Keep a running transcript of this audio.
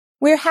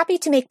We're happy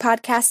to make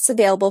podcasts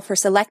available for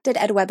selected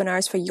Ed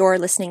webinars for your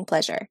listening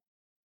pleasure.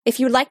 If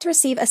you would like to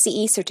receive a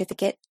CE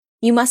certificate,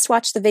 you must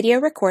watch the video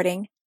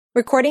recording.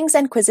 Recordings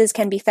and quizzes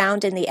can be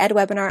found in the Ed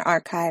webinar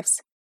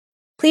archives.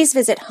 Please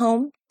visit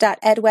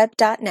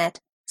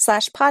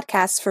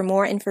home.edweb.net/podcasts for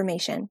more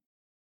information.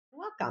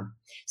 Welcome.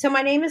 So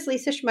my name is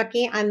Lisa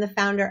Schmucke. I'm the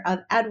founder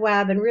of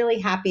EdWeb and really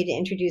happy to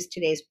introduce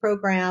today's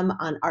program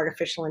on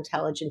artificial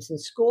intelligence in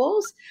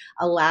schools,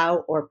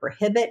 allow or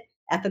prohibit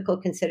ethical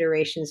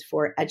considerations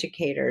for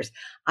educators.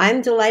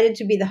 I'm delighted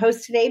to be the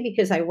host today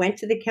because I went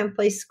to the Kent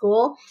Place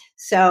School.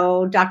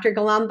 So Dr.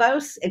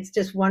 Galambos, it's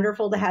just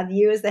wonderful to have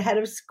you as the head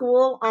of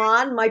school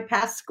on my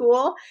past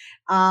school.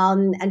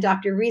 And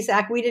Dr.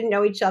 Rizak, we didn't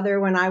know each other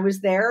when I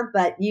was there,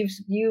 but you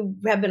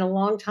have been a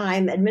long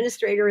time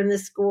administrator in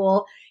this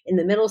school, in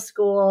the middle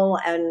school,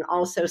 and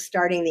also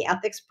starting the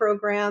ethics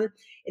program.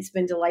 It's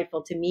been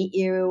delightful to meet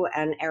you,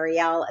 and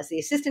Ariel as the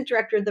assistant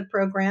director of the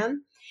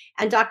program.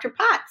 And Dr.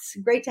 Potts,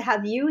 great to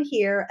have you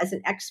here as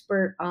an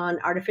expert on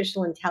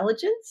artificial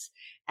intelligence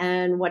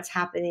and what's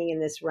happening in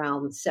this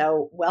realm.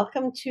 So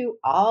welcome to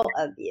all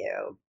of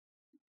you.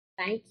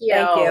 Thank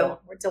you.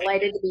 We're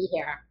delighted to be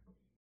here.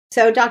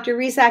 So Dr.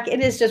 Rizak,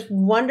 it is just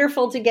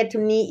wonderful to get to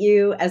meet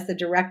you as the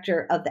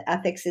director of the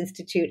Ethics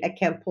Institute at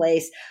Kent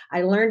Place.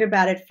 I learned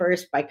about it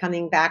first by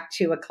coming back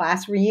to a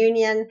class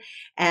reunion,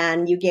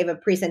 and you gave a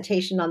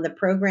presentation on the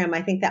program.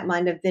 I think that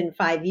might have been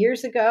 5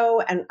 years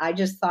ago, and I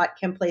just thought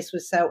Kent Place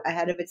was so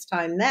ahead of its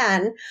time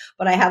then,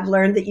 but I have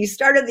learned that you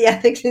started the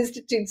Ethics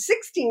Institute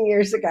 16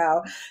 years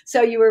ago,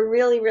 so you were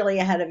really, really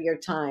ahead of your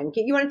time.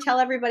 You want to tell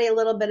everybody a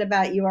little bit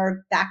about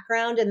your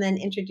background and then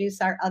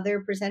introduce our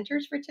other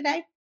presenters for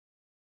today?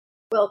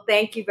 Well,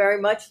 thank you very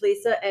much,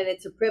 Lisa, and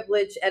it's a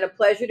privilege and a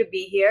pleasure to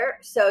be here.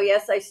 So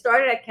yes, I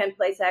started at Kent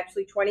Place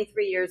actually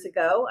 23 years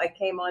ago. I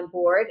came on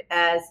board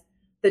as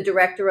the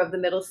director of the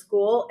middle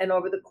school, and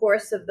over the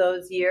course of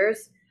those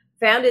years,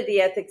 founded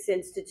the Ethics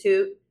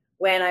Institute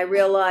when I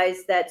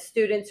realized that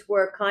students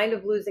were kind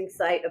of losing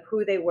sight of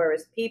who they were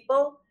as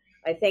people.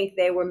 I think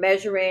they were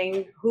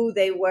measuring who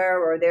they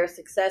were or their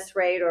success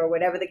rate or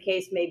whatever the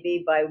case may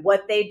be by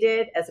what they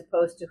did as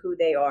opposed to who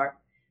they are.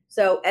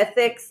 So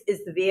ethics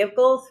is the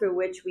vehicle through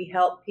which we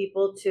help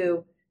people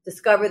to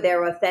discover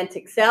their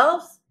authentic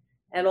selves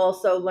and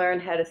also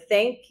learn how to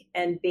think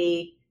and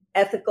be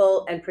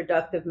ethical and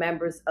productive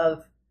members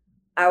of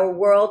our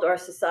world, our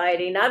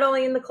society, not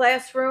only in the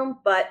classroom,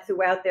 but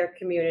throughout their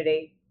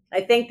community.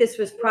 I think this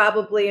was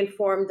probably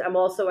informed. I'm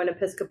also an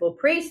Episcopal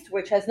priest,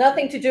 which has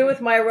nothing to do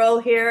with my role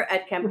here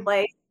at Kent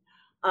Place.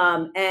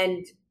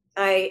 And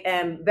I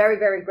am very,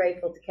 very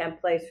grateful to Kent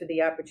Place for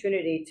the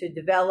opportunity to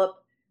develop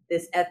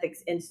this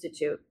Ethics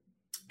Institute.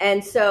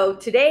 And so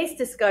today's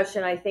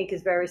discussion, I think,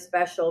 is very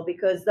special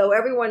because though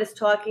everyone is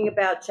talking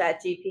about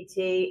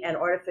ChatGPT and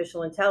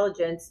artificial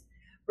intelligence,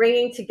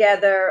 bringing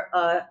together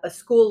a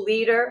school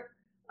leader,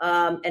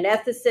 an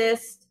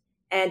ethicist,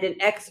 and an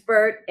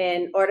expert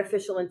in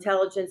artificial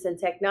intelligence and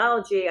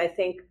technology, I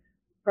think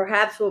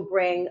perhaps will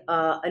bring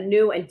a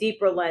new and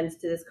deeper lens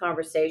to this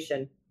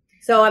conversation.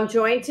 So I'm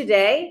joined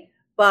today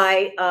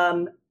by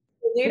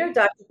leader,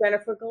 Dr.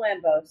 Jennifer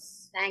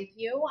Galambos. Thank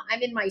you.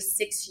 I'm in my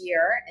 6th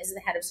year as the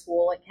head of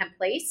school at Kent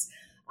Place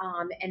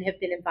and have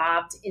been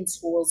involved in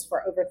schools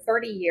for over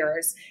 30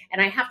 years.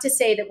 And I have to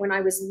say that when I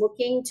was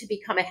looking to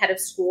become a head of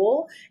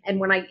school and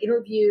when I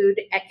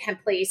interviewed at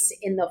Kent Place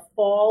in the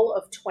fall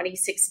of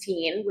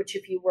 2016, which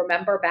if you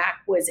remember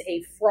back was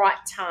a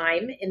fraught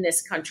time in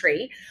this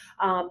country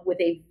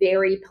with a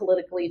very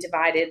politically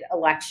divided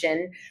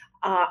election,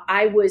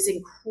 I was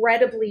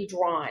incredibly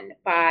drawn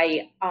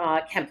by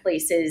Kent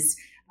Place's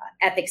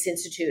Ethics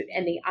Institute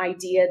and the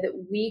idea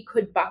that we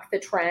could buck the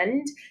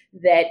trend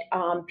that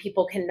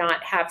people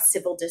cannot have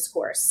civil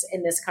discourse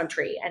in this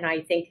country. And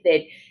I think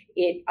that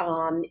it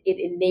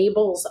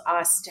enables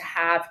us to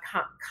have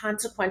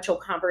consequential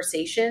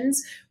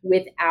conversations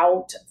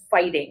without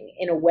fighting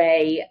in a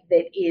way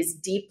that is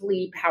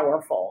deeply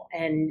powerful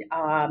and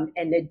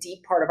a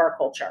deep part of our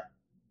culture.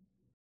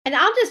 And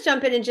I'll just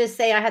jump in and just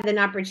say I had an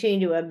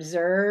opportunity to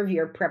observe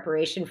your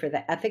preparation for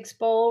the Ethics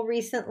Bowl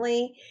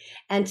recently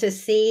and to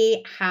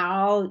see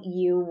how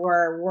you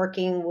were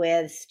working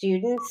with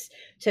students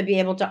to be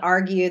able to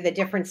argue the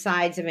different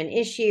sides of an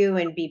issue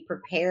and be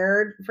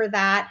prepared for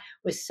that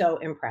was so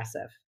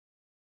impressive.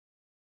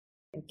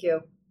 Thank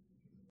you.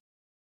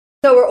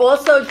 So we're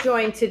also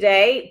joined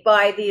today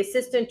by the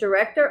Assistant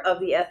Director of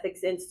the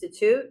Ethics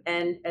Institute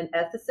and an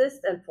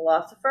ethicist and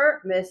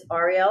philosopher, Ms.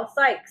 Ariel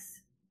Sykes.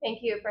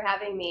 Thank you for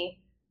having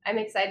me. I'm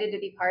excited to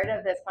be part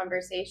of this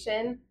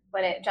conversation.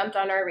 When it jumped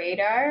on our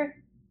radar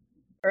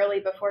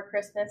early before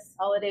Christmas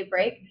holiday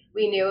break,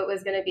 we knew it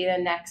was going to be the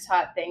next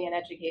hot thing in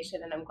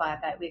education, and I'm glad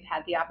that we've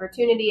had the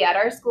opportunity at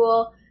our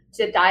school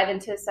to dive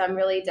into some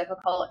really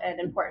difficult and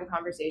important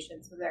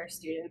conversations with our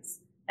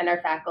students and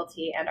our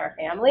faculty and our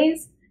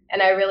families.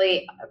 And I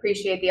really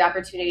appreciate the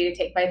opportunity to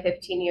take my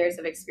 15 years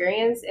of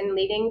experience in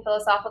leading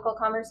philosophical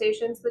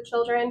conversations with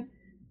children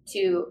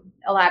to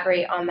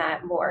elaborate on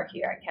that more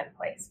here at Kent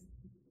Place.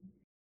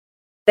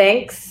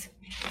 Thanks.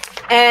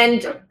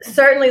 And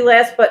certainly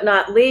last but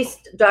not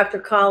least, Dr.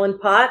 Colin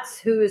Potts,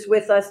 who is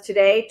with us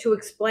today to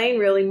explain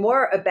really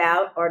more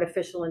about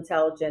artificial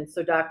intelligence.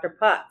 So Dr.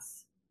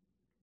 Potts.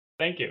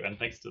 Thank you, and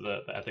thanks to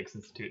the Ethics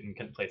Institute and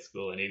Kent Place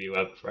School and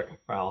ADWeb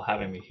for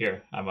having me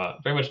here. I'm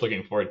very much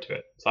looking forward to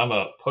it. So I'm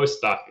a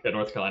postdoc at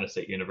North Carolina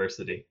State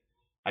University.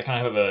 I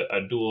kind of have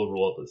a dual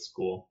role at the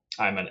school.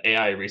 I'm an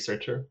AI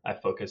researcher. I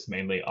focus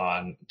mainly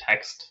on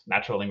text,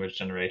 natural language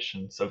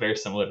generation, so very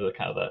similar to the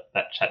kind of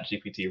that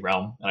ChatGPT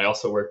realm. And I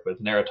also work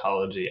with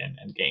narratology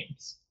and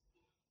games.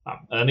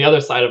 And then the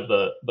other side of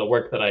the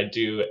work that I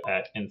do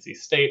at NC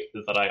State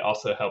is that I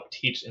also help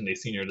teach in the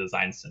Senior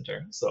Design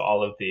Center. So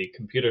all of the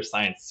computer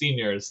science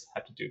seniors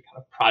have to do kind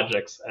of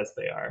projects as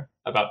they are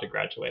about to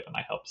graduate, and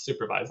I help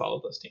supervise all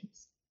of those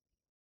teams.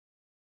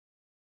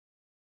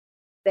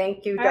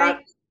 Thank you, All Doc.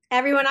 right,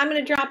 everyone, I'm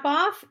going to drop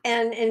off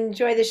and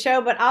enjoy the show,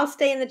 but I'll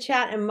stay in the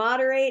chat and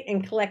moderate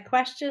and collect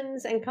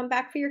questions and come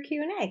back for your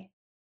Q&A.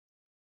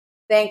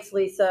 Thanks,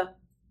 Lisa.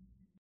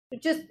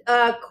 Just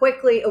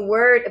quickly, a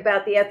word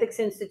about the Ethics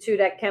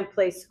Institute at Kent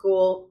Place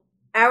School.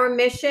 Our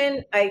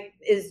mission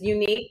is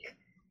unique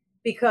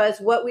because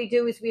what we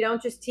do is we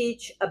don't just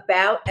teach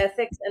about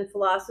ethics and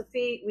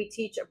philosophy. We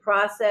teach a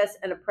process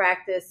and a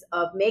practice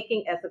of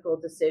making ethical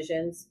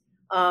decisions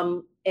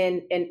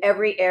in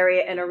every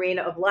area and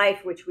arena of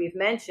life, which we've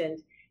mentioned.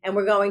 And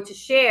we're going to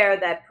share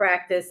that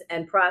practice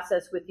and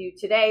process with you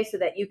today so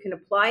that you can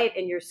apply it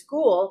in your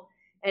school.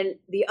 And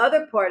the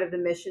other part of the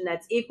mission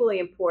that's equally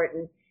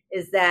important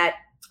is that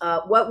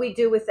what we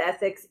do with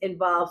ethics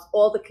involves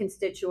all the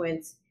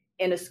constituents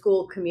in a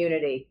school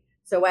community.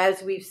 So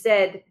as we've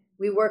said,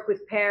 we work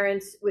with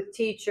parents, with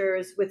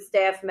teachers, with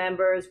staff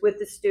members, with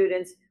the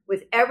students,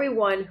 with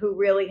everyone who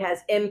really has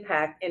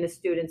impact in a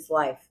student's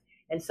life.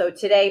 And so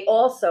today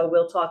also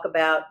we'll talk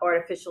about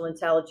artificial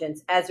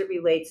intelligence as it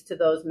relates to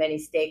those many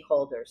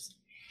stakeholders.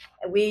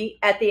 And we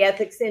at the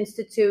Ethics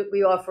Institute,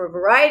 we offer a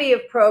variety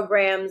of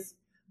programs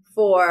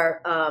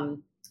for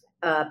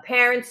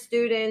parents,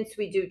 students.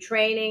 We do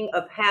training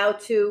of how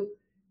to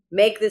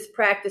make this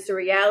practice a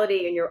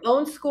reality in your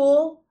own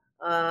school.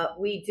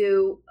 We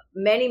do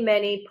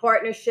many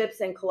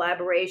partnerships and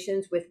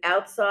collaborations with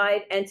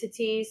outside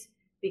entities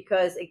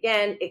because,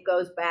 again, it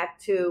goes back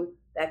to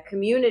that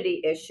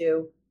community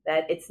issue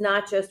that it's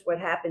not just what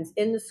happens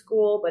in the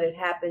school, but it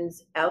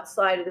happens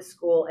outside of the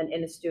school and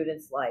in a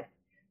student's life.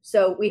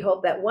 So we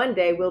hope that one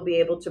day we'll be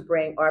able to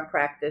bring our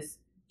practice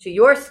to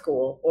your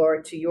school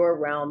or to your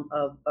realm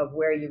of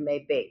where you may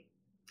be.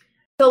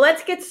 So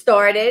let's get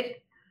started.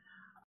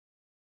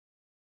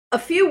 A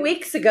few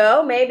weeks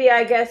ago, maybe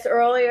I guess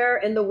earlier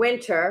in the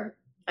winter,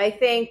 I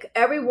think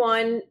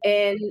everyone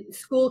in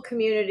school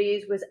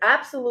communities was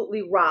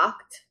absolutely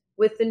rocked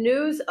with the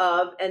news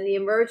of and the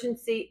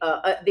emergence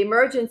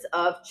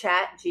of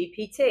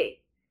ChatGPT,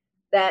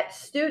 that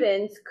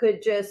students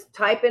could just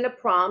type in a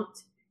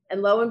prompt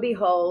and lo and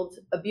behold,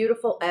 a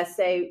beautiful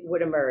essay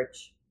would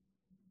emerge.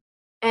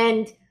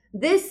 And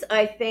this,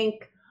 I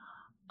think,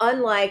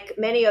 unlike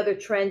many other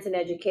trends in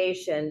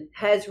education,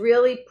 has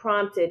really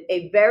prompted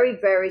a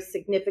very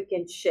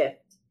significant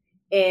shift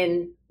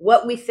in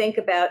what we think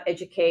about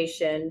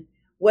education,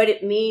 what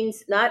it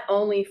means not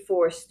only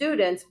for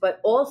students, but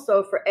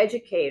also for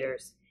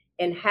educators,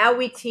 in how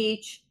we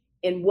teach,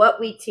 in what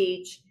we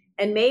teach,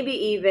 and maybe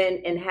even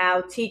in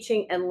how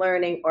teaching and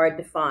learning are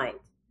defined.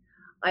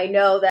 I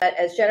know that,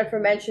 as Jennifer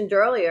mentioned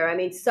earlier, I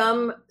mean,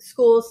 some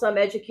schools, some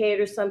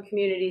educators, some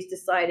communities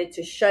decided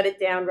to shut it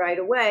down right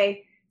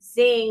away,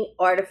 seeing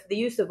the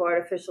use of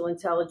artificial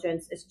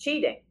intelligence as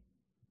cheating.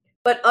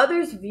 But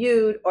others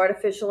viewed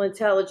artificial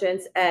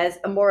intelligence as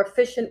a more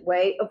efficient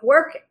way of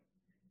working,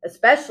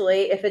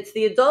 especially if it's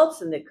the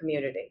adults in the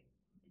community.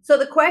 So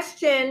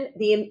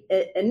the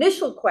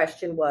initial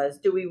question was,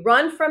 do we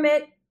run from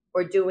it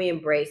or do we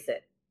embrace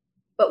it?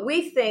 But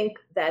we think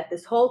that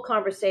this whole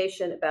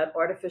conversation about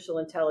artificial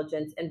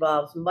intelligence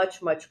involves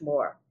much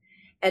more.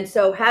 And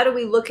so how do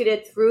we look at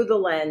it through the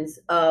lens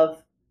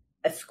of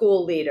a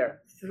school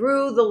leader,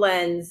 through the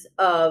lens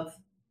of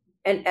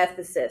an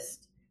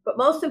ethicist? But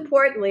most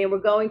importantly, and we're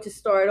going to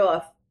start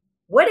off,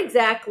 what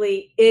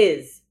exactly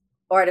is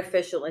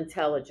artificial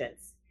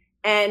intelligence?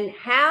 And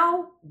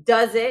how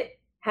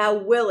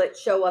will it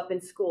show up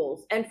in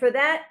schools? And for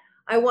that,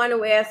 I want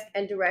to ask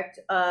and direct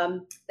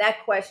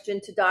that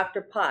question to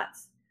Dr.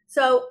 Potts.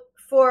 So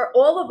for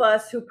all of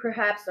us who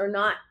perhaps are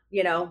not,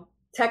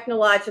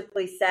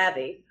 technologically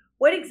savvy,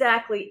 what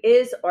exactly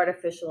is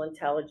artificial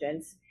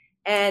intelligence?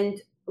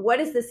 And what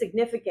is the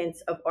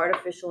significance of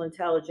artificial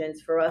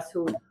intelligence for us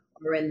who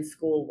are in the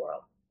school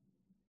world?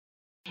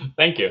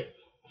 Thank you.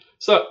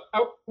 So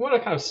I want to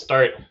kind of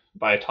start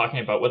by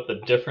talking about what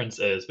the difference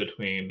is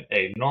between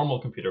a normal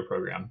computer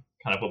program,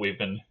 kind of what we've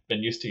been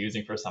used to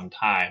using for some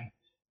time,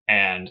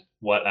 and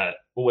what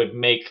would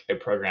make a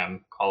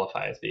program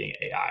qualify as being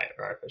AI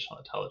or artificial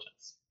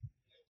intelligence.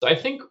 So I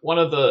think one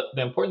of the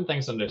important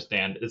things to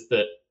understand is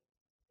that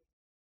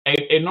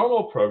a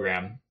normal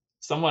program,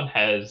 someone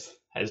has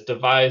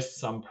devised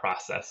some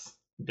process.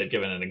 They've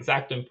given an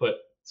exact input,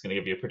 it's going to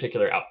give you a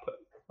particular output.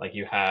 Like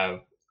you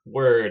have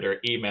Word or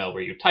email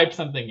where you type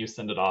something, you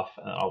send it off,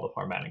 and all the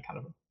formatting kind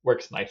of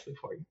works nicely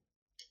for you.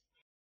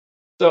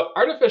 So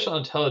artificial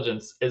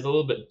intelligence is a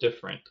little bit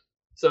different.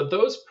 So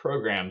those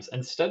programs,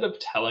 instead of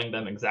telling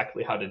them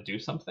exactly how to do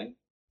something,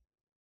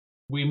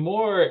 we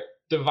more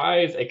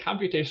devise a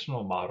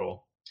computational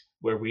model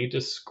where we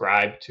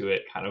describe to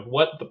it kind of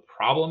what the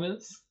problem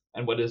is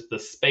and what is the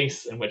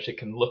space in which it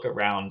can look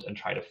around and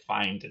try to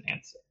find an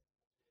answer.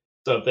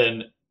 So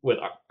then with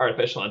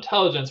artificial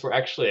intelligence, we're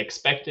actually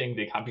expecting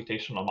the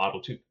computational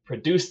model to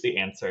produce the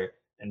answer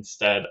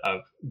instead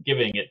of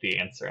giving it the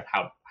answer and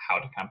how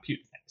to compute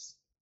things.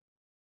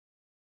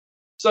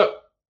 So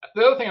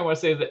the other thing I want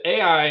to say is that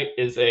AI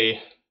is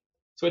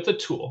it's a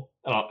tool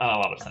in a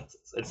lot of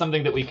senses. It's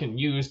something that we can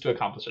use to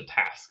accomplish a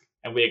task,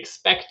 and we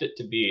expect it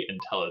to be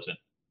intelligent.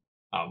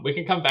 We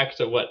can come back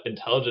to what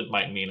intelligent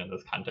might mean in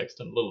this context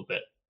in a little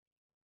bit.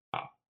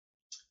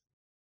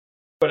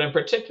 But in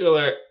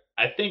particular,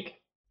 I think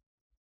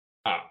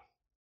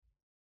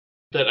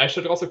that I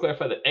should also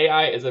clarify that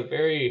AI is a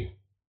very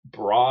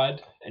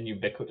broad and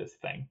ubiquitous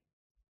thing.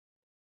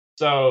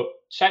 So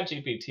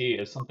ChatGPT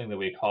is something that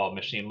we call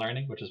machine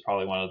learning, which is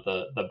probably one of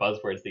the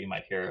buzzwords that you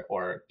might hear,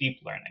 or deep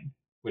learning,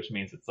 which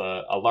means it's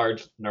a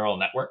large neural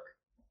network.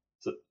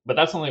 So, but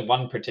that's only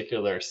one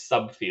particular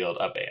subfield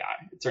of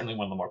AI. It's certainly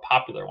one of the more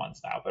popular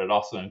ones now, but it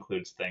also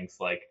includes things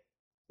like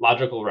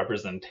logical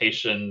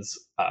representations,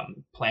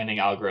 planning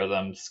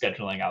algorithms,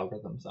 scheduling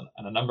algorithms,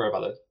 and a number of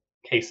other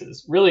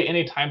cases. Really,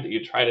 any time that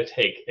you try to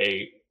take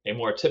a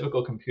more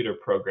typical computer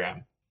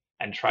program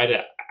and try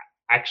to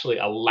actually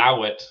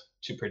allow it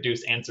to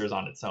produce answers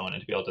on its own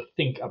and to be able to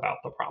think about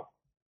the problem.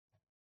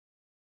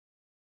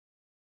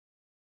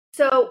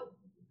 So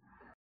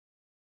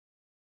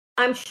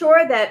I'm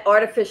sure that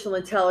artificial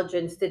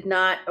intelligence did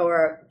not,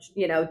 or,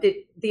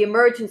 the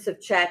emergence of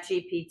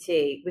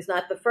ChatGPT was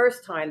not the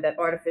first time that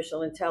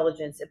artificial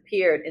intelligence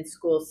appeared in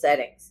school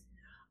settings.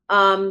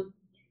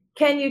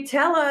 Can you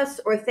tell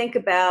us or think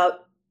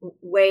about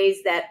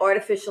ways that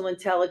artificial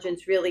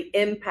intelligence really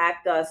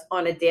impact us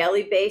on a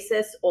daily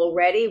basis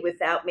already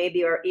without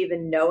maybe or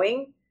even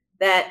knowing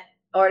that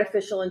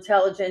artificial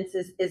intelligence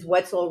is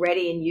what's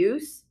already in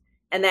use?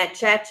 And that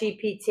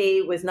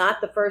ChatGPT was not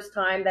the first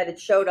time that it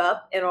showed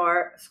up in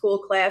our school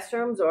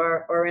classrooms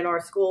or in our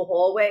school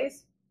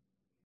hallways?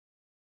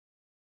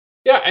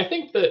 Yeah, I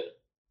think that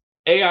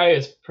AI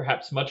is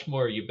perhaps much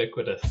more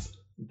ubiquitous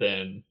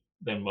than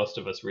most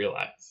of us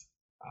realize.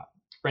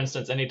 For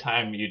instance,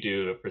 anytime you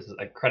do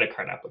a credit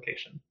card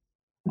application,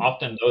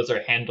 often those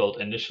are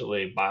handled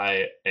initially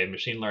by a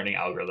machine learning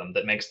algorithm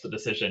that makes the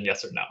decision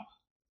yes or no.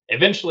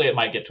 Eventually, it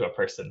might get to a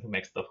person who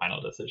makes the final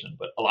decision,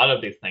 but a lot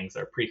of these things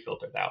are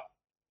pre-filtered out.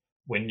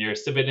 When you're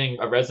submitting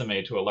a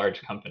resume to a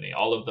large company,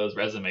 all of those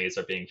resumes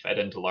are being fed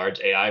into large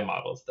AI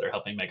models that are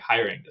helping make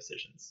hiring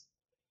decisions.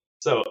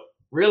 So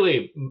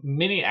really,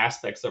 many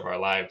aspects of our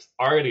lives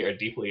already are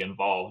deeply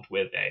involved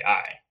with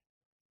AI.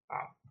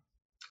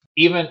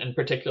 Even in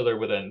particular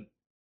within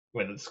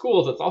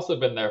schools, it's also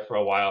been there for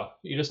a while.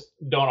 You just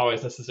don't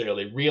always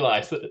necessarily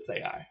realize that it's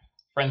AI.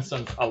 For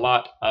instance, a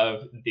lot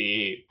of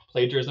the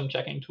plagiarism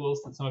checking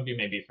tools that some of you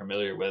may be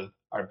familiar with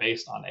are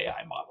based on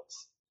AI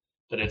models.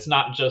 That it's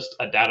not just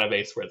a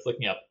database where it's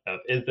looking up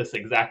is this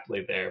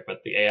exactly there, but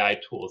the AI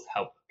tools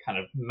help kind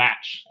of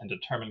match and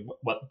determine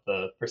what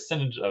the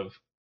percentage of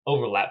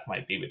overlap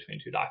might be between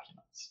two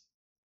documents.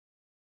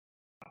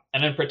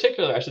 And in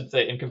particular, I should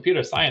say, in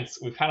computer science,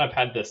 we've kind of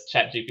had this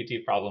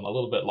ChatGPT problem a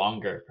little bit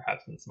longer,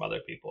 perhaps, than some other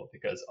people,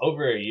 because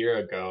over a year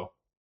ago,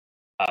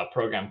 a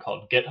program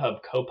called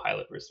GitHub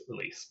Copilot was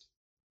released,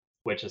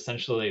 which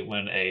essentially,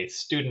 when a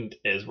student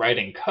is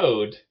writing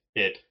code,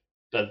 it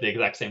does the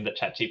exact same that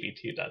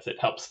ChatGPT does.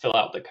 It helps fill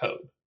out the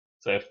code.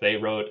 So if they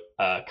wrote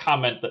a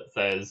comment that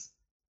says,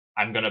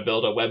 I'm going to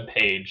build a web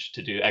page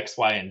to do X,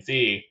 Y, and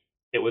Z,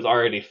 it was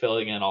already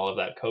filling in all of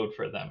that code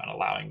for them and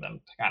allowing them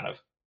to kind of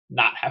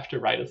not have to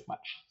write as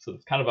much. So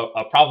it's kind of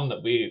a problem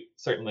that we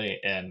certainly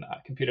in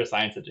computer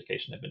science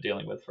education have been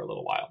dealing with for a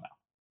little while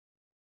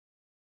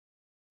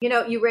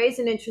now. You raise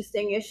an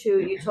interesting issue.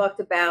 You talked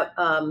about,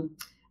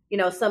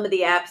 some of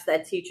the apps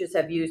that teachers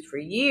have used for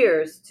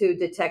years to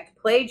detect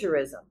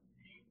plagiarism.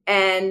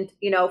 And,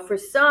 for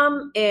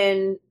some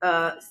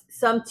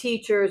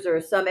teachers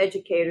or some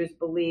educators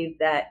believe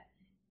that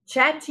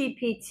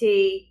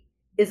ChatGPT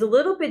is a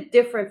little bit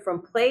different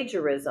from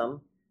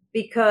plagiarism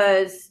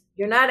because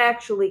you're not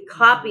actually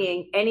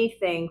copying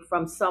anything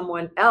from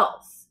someone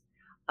else.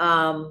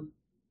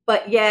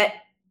 But yet,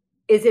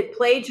 is it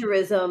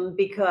plagiarism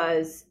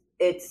because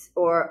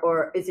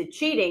or is it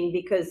cheating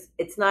because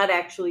it's not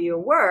actually your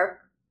work,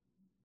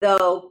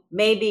 though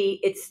maybe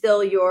it's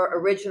still your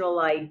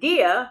original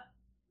idea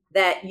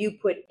that you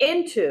put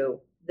into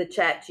the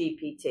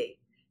ChatGPT?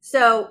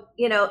 So,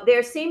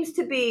 there seems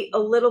to be a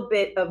little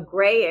bit of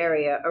gray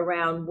area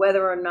around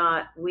whether or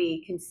not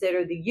we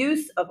consider the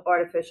use of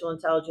artificial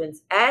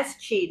intelligence as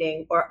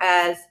cheating or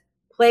as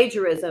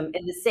plagiarism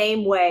in the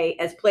same way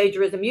as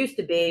plagiarism used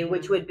to be,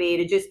 which would be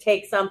to just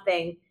take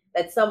something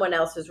that someone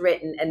else has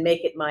written and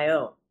make it my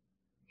own.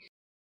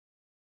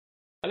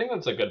 I think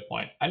that's a good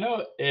point. I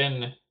know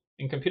in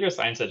computer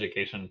science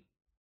education,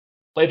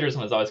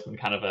 plagiarism has always been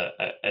kind of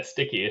a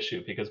sticky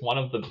issue because one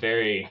of the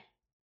very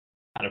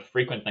kind of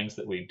frequent things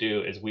that we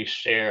do is we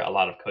share a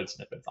lot of code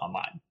snippets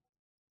online.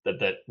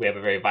 That we have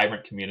a very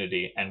vibrant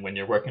community, and when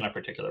you're working on a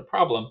particular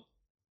problem,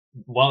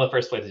 one of the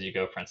first places you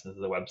go, for instance,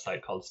 is a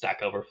website called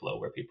Stack Overflow,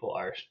 where people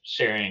are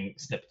sharing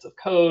snippets of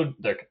code.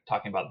 They're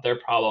talking about their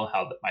problem,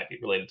 how that might be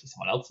related to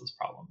someone else's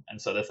problem.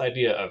 And so this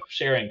idea of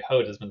sharing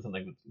code has been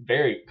something that's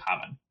very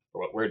common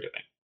for what we're doing.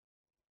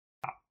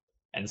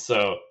 And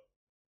so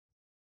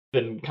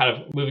then kind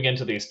of moving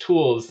into these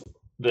tools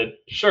that,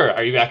 sure,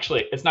 are you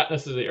actually, it's not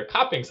necessarily you're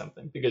copying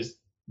something, because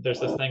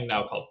there's this thing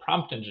now called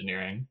prompt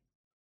engineering,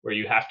 where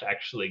you have to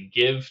actually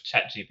give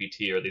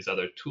ChatGPT or these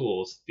other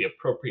tools the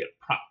appropriate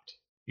prompt.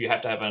 You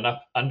have to have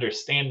enough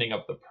understanding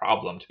of the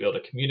problem to be able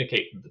to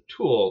communicate with the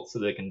tool so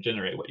they can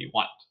generate what you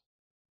want.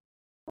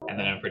 And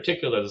then in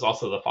particular, there's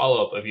also the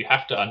follow-up of you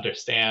have to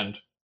understand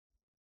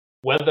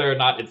whether or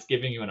not it's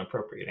giving you an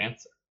appropriate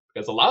answer.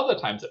 Because a lot of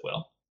the times it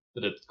will,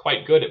 that it's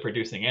quite good at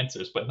producing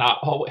answers, but not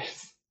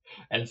always.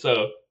 And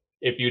so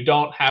if you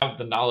don't have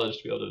the knowledge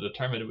to be able to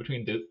determine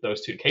between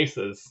those two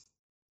cases,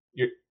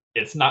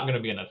 it's not going to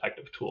be an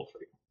effective tool for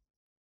you.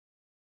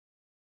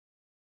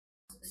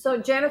 So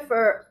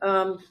Jennifer,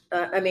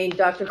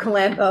 Dr.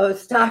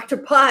 Galambos, Dr.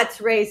 Potts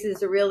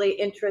raises a really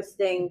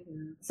interesting,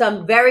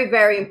 some very,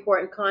 very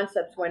important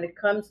concepts when it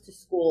comes to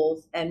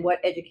schools and what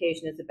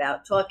education is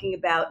about. Talking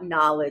about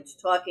knowledge,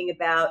 talking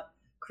about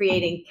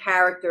creating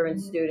character in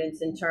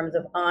students in terms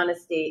of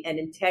honesty and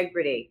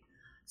integrity.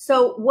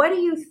 So what do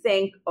you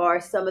think are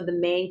some of the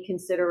main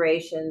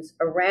considerations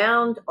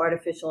around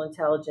artificial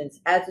intelligence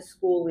as a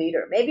school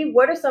leader? Maybe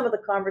what are some of the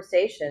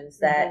conversations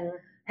that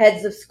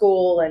heads of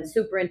school and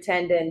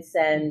superintendents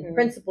and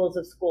principals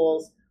of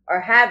schools are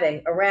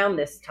having around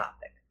this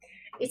topic?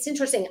 It's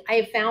interesting. I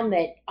have found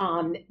that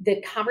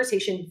the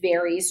conversation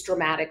varies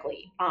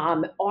dramatically.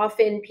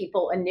 Often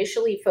people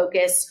initially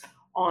focus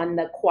on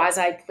the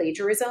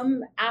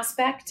quasi-plagiarism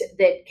aspect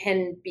that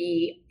can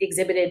be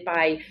exhibited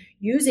by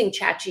using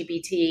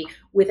ChatGPT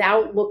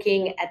without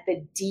looking at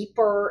the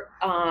deeper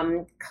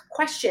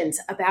questions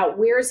about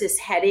where is this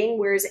heading,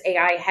 where is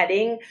AI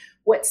heading,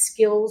 what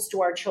skills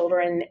do our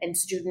children and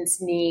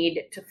students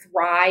need to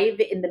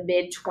thrive in the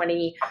mid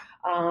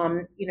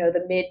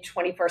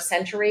 21st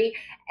century,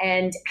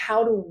 and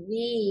how do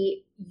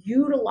we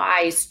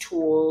utilize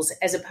tools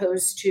as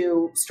opposed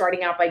to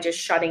starting out by just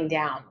shutting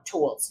down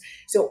tools.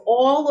 So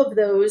all of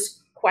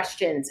those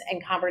questions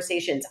and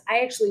conversations, I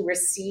actually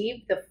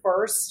received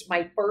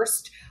my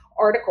first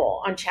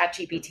article on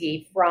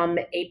ChatGPT from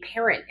a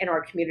parent in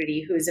our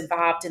community who is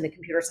involved in the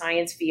computer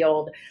science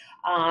field,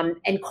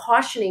 and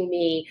cautioning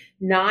me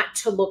not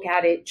to look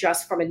at it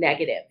just from a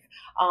negative.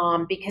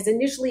 Because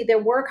initially there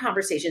were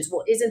conversations,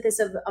 well, isn't this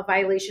a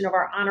violation of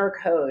our honor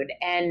code?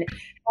 And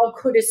how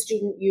could a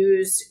student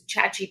use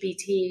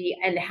ChatGPT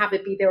and have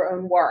it be their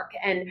own work?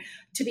 And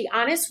to be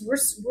honest,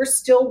 we're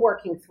still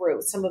working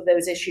through some of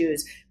those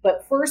issues.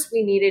 But first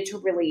we needed to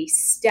really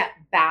step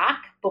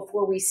back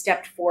before we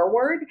stepped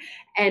forward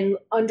and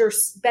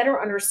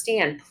better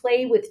understand,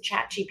 play with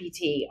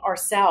ChatGPT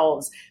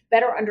ourselves,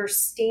 better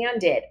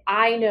understand it.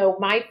 I know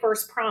my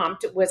first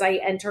prompt was I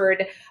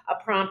entered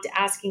a prompt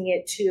asking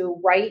it to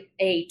write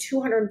a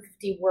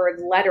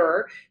 250-word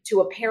letter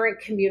to a parent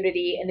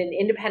community in an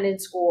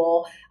independent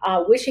school,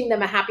 wishing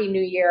them a happy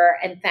new year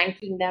and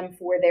thanking them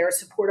for their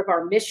support of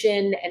our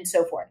mission and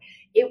so forth.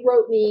 It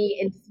wrote me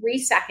in 3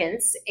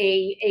 seconds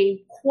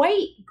a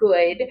quite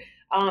good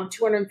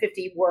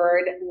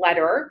 250-word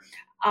letter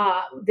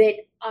that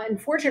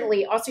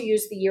unfortunately also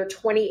used the year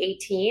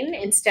 2018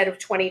 instead of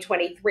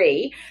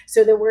 2023.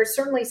 So there were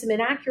certainly some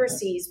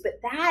inaccuracies, but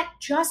that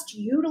just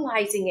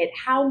utilizing it,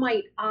 how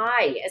might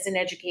I, as an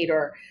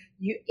educator,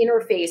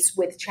 interface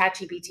with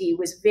ChatGPT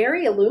was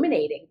very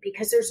illuminating,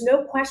 because there's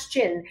no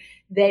question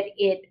that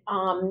it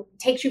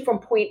takes you from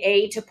point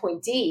A to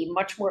point D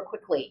much more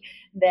quickly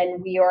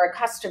than we are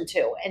accustomed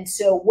to. And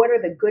so what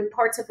are the good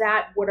parts of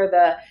that? What are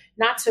the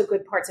not so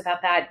good parts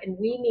about that? And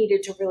we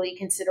needed to really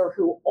consider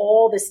who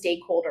all the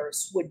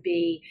stakeholders would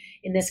be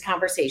in this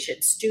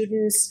conversation.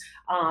 Students,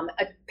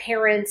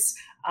 parents,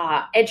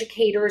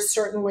 educators,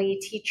 certainly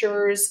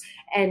teachers,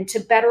 and to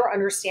better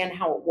understand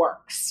how it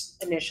works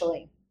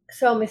initially.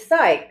 So Ms.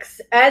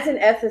 Sykes, as an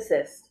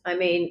ethicist,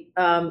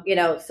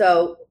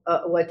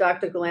 what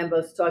Dr.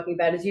 Galambos is talking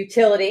about is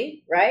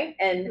utility, right?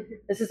 And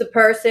this is a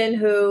person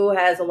who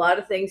has a lot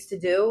of things to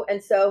do.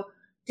 And so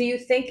do you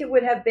think it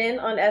would have been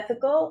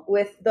unethical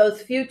with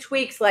those few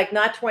tweaks, like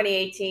not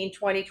 2018,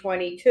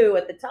 2022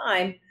 at the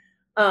time?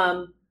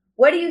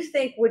 What do you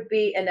think would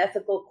be an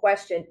ethical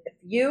question if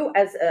you,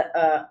 as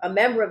a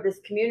member of this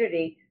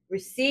community,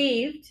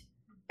 received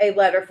a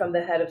letter from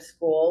the head of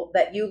school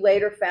that you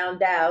later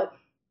found out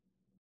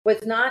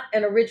was not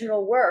an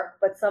original work,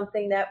 but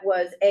something that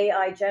was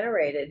AI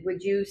generated?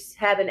 Would you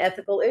have an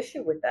ethical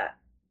issue with that?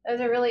 That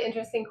was a really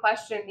interesting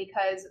question,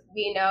 because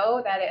we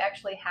know that it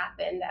actually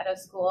happened at a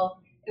school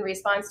in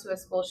response to a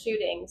school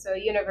shooting. So a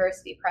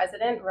university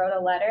president wrote a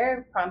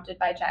letter prompted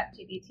by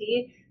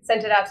ChatGPT,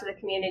 sent it out to the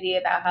community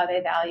about how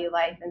they value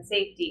life and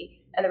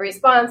safety. And the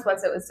response,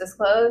 once it was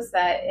disclosed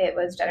that it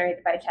was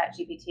generated by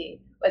ChatGPT,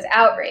 was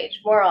outrage,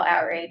 moral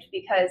outrage,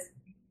 because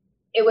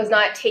it was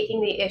not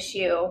taking the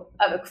issue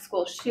of a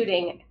school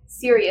shooting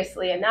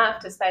seriously enough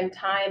to spend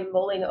time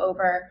mulling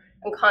over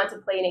and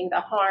contemplating the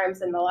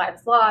harms and the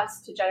lives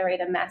lost to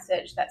generate a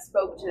message that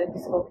spoke to the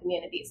school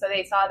community. So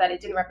they saw that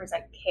it didn't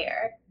represent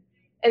care.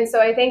 And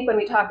so I think when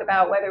we talk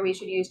about whether we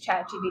should use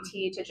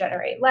ChatGPT to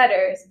generate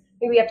letters, I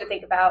think we have to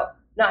think about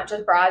not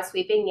just broad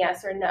sweeping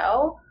yes or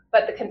no,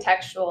 but the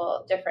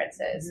contextual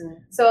differences.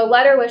 Mm-hmm. So a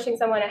letter wishing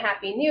someone a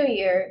happy new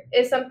year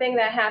is something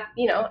that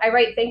I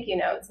write thank you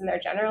notes and they're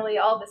generally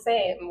all the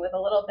same with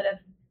a little bit of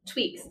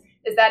tweaks.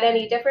 Is that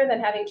any different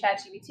than having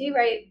ChatGPT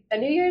write a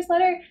New Year's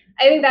letter?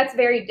 I think that's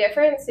very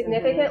different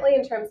significantly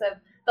in terms of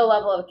the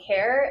level of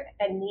care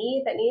and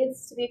need that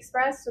needs to be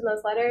expressed in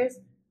those letters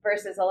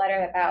versus a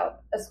letter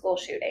about a school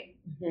shooting.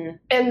 Mm-hmm.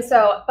 And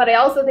so, but I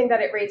also think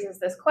that it raises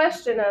this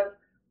question of,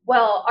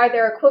 well, are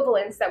there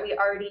equivalents that we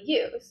already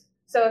use?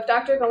 So if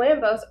Dr.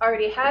 Galambos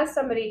already has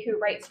somebody who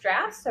writes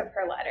drafts of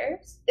her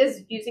letters,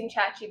 is using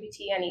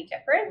ChatGPT any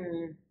different?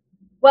 Mm.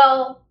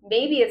 Well,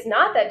 maybe it's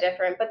not that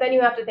different, but then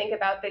you have to think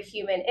about the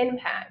human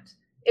impact.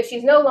 If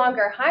she's no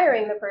longer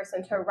hiring the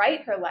person to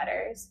write her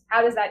letters,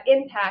 how does that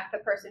impact the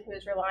person who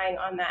is relying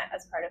on that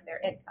as part of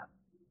their income?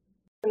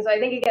 And so I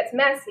think it gets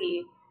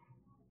messy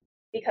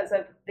because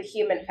of the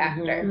human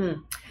factor.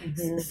 Mm-hmm.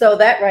 Mm-hmm. So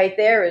that right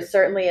there is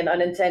certainly an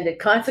unintended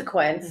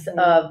consequence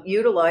of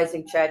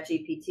utilizing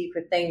ChatGPT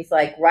for things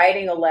like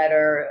writing a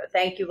letter, a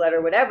thank you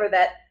letter, whatever,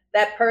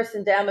 that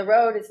person down the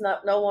road is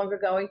no longer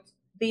going to,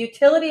 the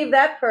utility of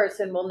that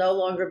person will no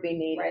longer be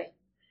needed. Right.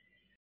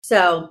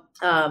 So,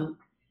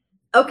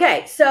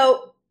 okay.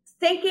 So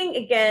thinking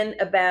again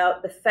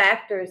about the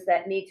factors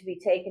that need to be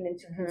taken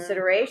into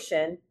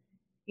consideration,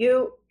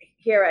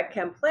 here at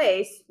Chem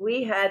Place,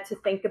 we had to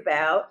think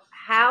about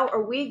how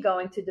are we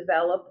going to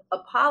develop a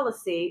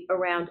policy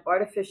around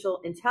artificial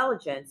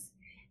intelligence.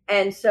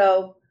 And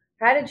so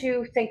how did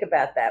you think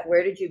about that?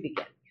 Where did you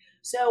begin?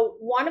 So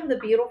one of the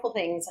beautiful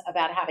things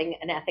about having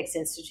an ethics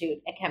institute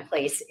at Chem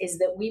Place is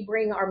that we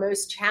bring our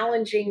most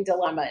challenging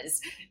dilemmas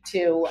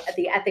to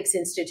the Ethics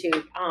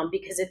Institute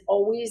because it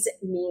always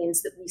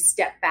means that we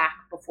step back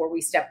before we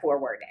step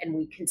forward and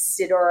we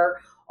consider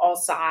all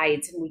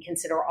sides and we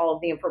consider all of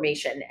the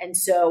information. And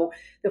so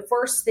the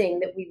first thing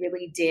that we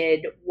really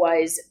did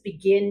was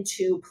begin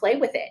to play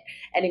with it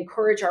and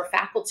encourage our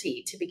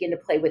faculty to begin to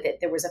play with it.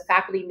 There was a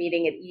faculty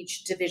meeting at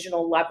each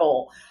divisional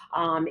level,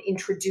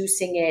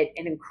 introducing it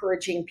and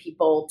encouraging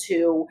people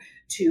to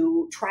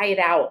try it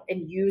out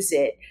and use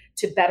it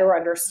to better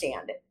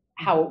understand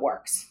how it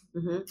works.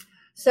 Mm-hmm.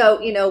 So,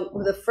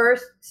 the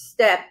first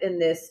step in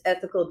this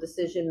ethical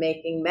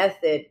decision-making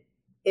method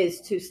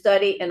is to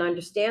study and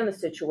understand the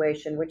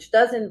situation, which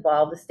does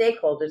involve the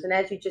stakeholders. And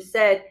as you just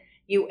said,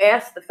 you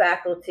ask the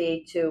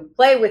faculty to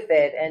play with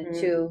it and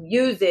to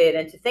use it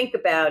and to think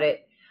about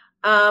it.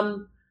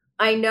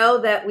 I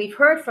know that we've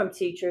heard from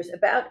teachers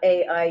about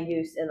AI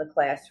use in the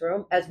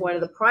classroom as one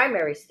of the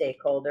primary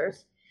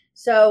stakeholders.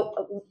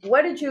 So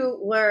what did you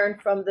learn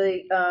from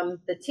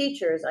the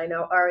teachers? I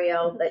know,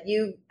 Ariel, that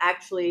you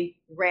actually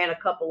ran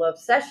a couple of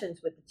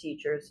sessions with the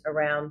teachers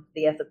around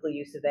the ethical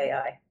use of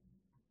AI.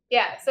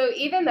 Yeah, so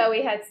even though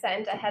we had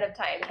sent ahead of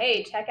time,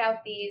 hey, check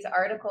out these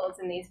articles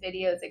and these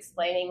videos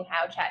explaining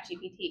how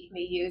ChatGPT can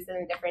be used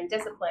in different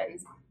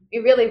disciplines, we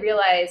really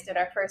realized in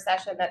our first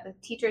session that the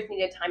teachers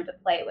needed time to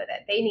play with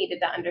it. They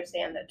needed to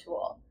understand the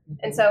tool.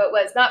 And so it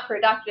was not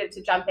productive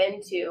to jump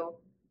into,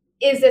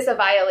 is this a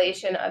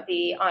violation of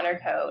the honor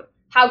code?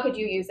 How could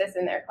you use this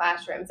in their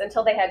classrooms?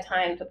 Until they had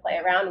time to play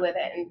around with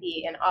it and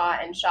be in awe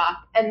and shock,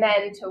 and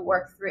then to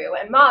work through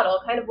and model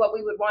kind of what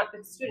we would want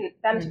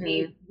them to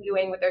be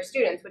doing with their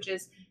students, which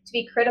is to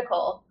be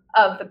critical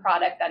of the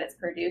product that it's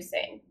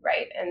producing,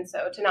 right? And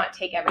so to not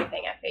take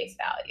everything at face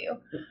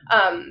value.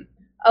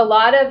 A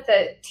lot of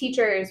the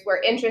teachers were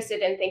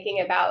interested in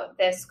thinking about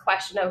this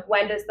question of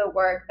when does the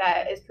work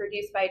that is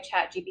produced by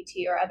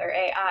ChatGPT or other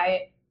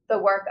AI, the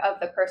work of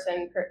the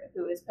person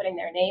who is putting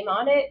their name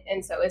on it?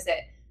 And so is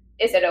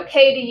it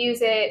okay to use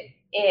it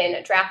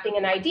in drafting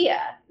an idea?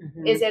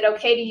 Is it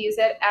okay to use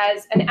it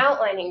as an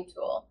outlining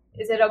tool?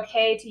 Is it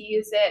okay to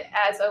use it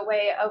as a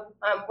way of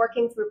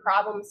working through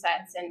problem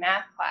sets in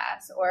math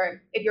class?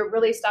 Or if you're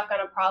really stuck on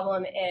a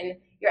problem in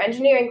your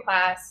engineering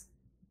class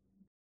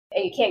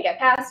and you can't get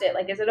past it,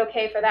 like, is it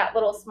okay for that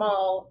little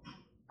small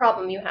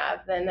problem you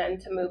have and then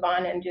to move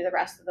on and do the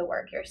rest of the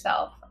work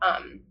yourself?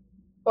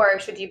 Or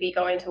should you be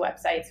going to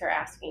websites or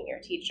asking your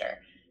teacher?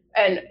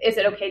 And is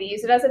it okay to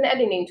use it as an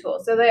editing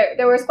tool? So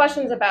there was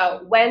questions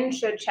about when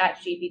should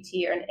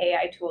ChatGPT or an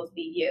AI tools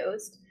be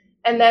used?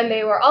 And then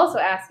they were also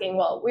asking,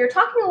 well, we were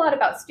talking a lot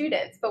about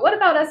students, but what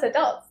about us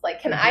adults?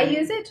 Like, can I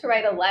use it to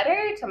write a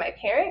letter to my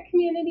parent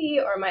community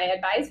or my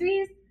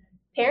advisories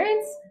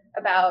parents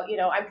about,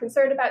 I'm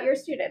concerned about your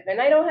student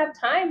and I don't have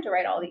time to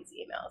write all these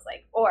emails.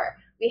 Like, or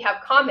we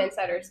have comments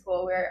at our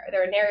school where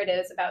there are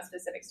narratives about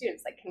specific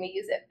students, like, can we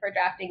use it for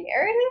drafting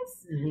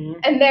narratives? Mm-hmm.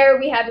 And there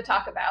we had to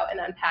talk about and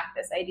unpack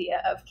this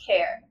idea of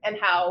care and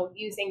how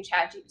using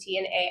ChatGPT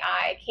and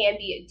AI can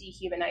be a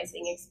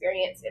dehumanizing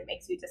experience. It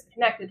makes you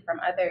disconnected from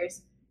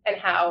others, and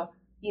how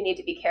you need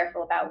to be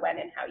careful about when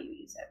and how you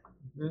use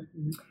it.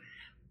 Mm-hmm.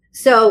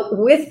 So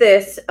with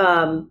this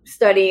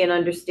study and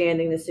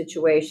understanding the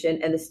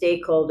situation and the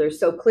stakeholders,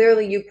 so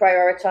clearly you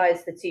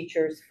prioritize the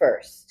teachers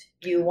first.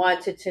 You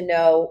wanted to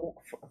know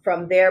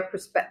from their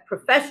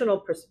professional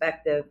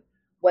perspective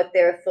what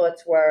their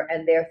thoughts were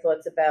and their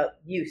thoughts about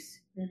use.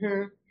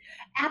 Mm-hmm.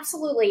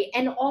 Absolutely.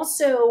 And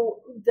also,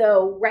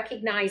 though,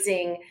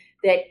 recognizing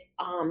that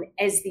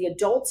as the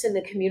adults in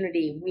the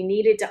community, we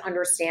needed to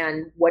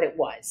understand what it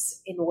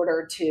was in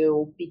order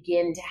to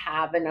begin to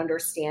have an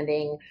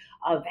understanding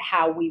of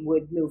how we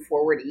would move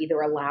forward,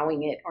 either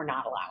allowing it or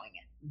not allowing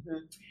it. Mm-hmm.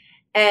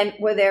 And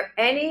were there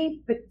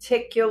any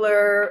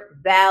particular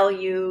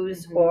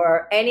values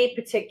or any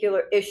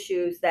particular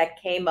issues that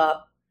came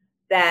up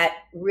that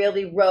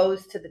really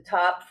rose to the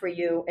top for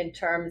you in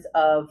terms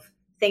of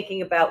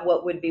thinking about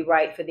what would be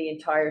right for the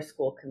entire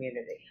school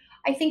community?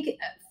 I think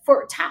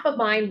for top of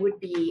mind would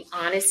be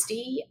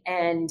honesty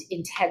and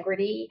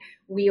integrity.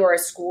 We are a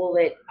school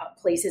that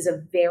places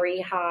a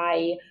very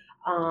high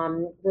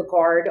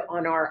regard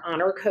on our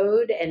honor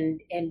code,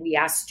 and we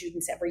ask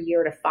students every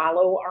year to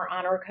follow our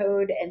honor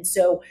code. And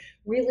so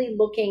really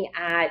looking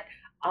at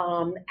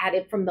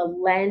it from the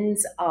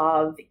lens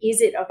of,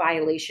 is it a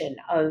violation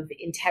of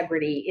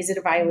integrity? Is it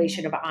a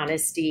violation of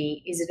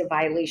honesty? Is it a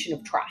violation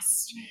of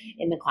trust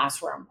in the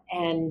classroom?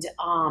 And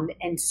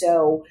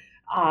so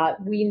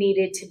we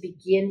needed to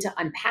begin to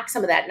unpack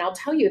some of that. And I'll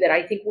tell you that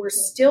I think we're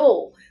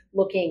still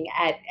looking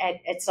at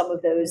some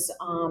of those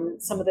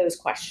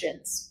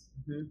questions.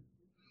 Mm-hmm.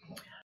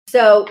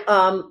 So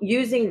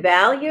using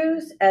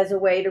values as a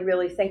way to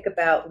really think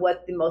about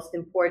what the most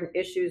important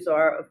issues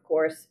are, of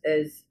course,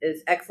 is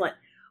excellent.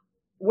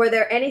 Were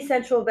there any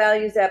central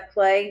values at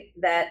play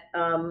that,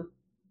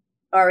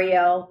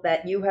 Ariel,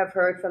 that you have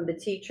heard from the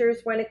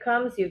teachers when it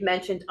comes? You've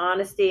mentioned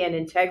honesty and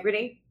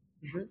integrity.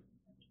 Mm-hmm.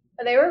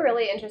 They were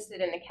really interested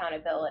in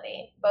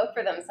accountability, both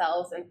for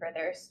themselves and for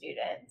their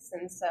students.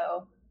 And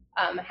so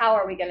how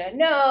are we going to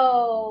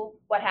know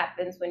what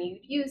happens when you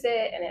use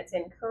it and it's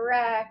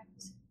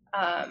incorrect?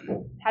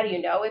 How do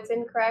you know it's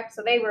incorrect?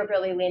 So they were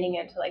really leaning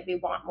into, like, we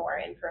want more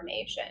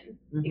information.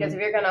 Mm-hmm. Because if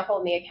you're going to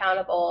hold me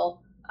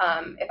accountable,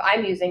 if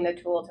I'm using the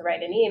tool to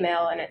write an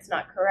email and it's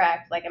not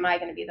correct, like, am I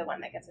going to be the one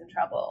that gets in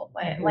trouble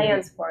when it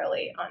lands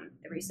poorly on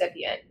the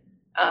recipient?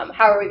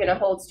 How are we going to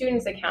hold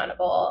students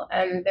accountable?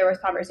 And there was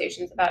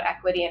conversations about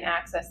equity and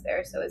access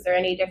there. So is there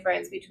any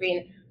difference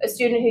between a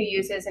student who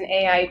uses an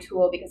AI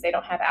tool because they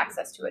don't have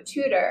access to a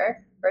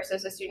tutor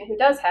versus a student who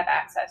does have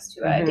access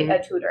to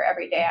a tutor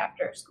every day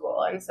after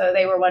school? And so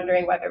they were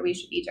wondering whether we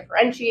should be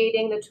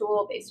differentiating the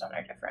tool based on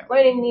our different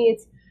learning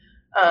needs.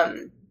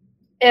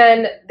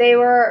 And they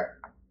were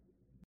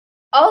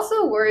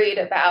also worried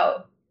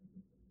about,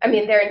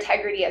 their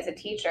integrity as a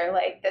teacher,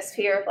 like this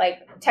fear of,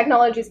 like,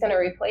 technology is going to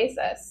replace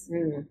us.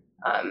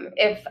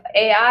 If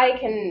AI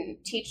can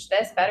teach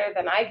this better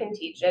than I can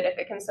teach it, if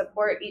it can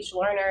support each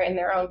learner in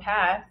their own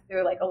path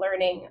through, like, a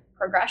learning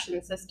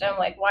progression system,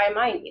 like, why am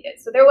I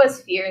needed? So there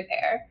was fear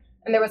there.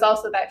 And there was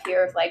also that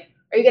fear of, like,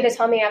 are you going to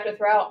tell me I have to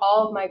throw out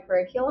all of my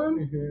curriculum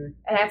and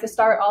I have to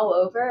start all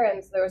over?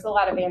 And so there was a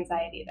lot of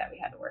anxiety that we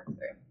had to work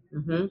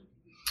through. Mm-hmm.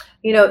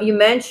 You know, you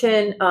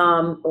mentioned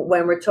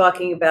when we're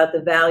talking about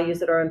the values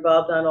that are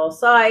involved on all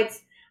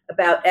sides,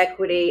 about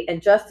equity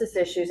and justice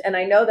issues. And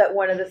I know that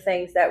one of the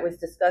things that was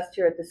discussed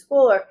here at the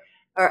school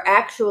are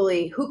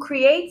actually who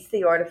creates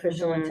the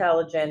artificial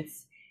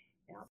intelligence.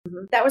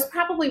 That was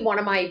probably one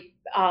of my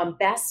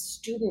best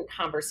student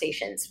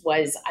conversations.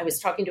 I was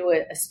talking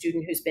to a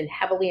student who's been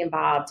heavily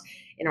involved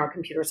in our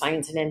computer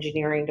science and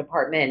engineering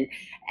department.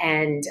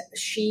 And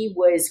she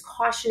was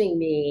cautioning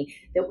me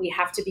that we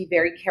have to be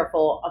very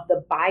careful of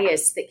the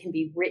bias that can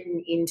be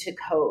written into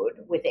code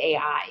with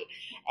AI.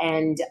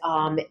 And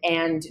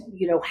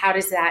how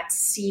does that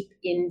seep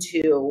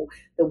into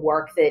the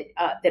work that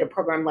a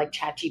program like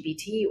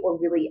ChatGPT or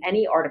really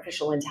any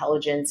artificial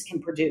intelligence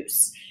can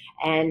produce?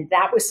 And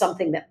that was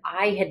something that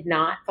I had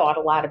not thought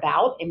a lot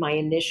about in my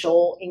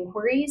initial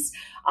inquiries.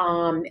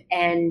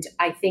 And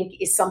I think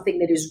is something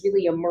that is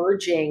really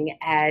emerging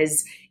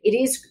as it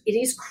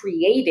is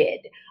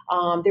created.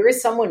 There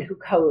is someone who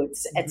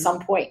codes at some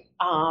point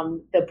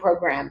the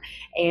program,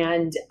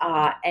 and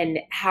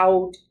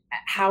how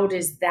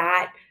does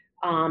that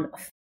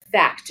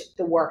affect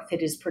the work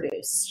that is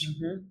produced?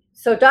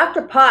 So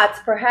Dr. Potts,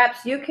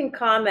 perhaps you can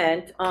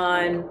comment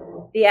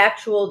on the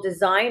actual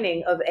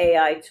designing of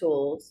AI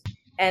tools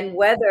and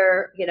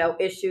whether,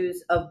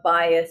 issues of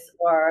bias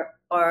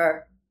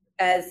are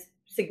as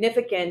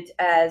significant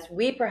as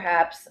we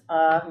perhaps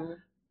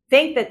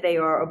think that they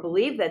are or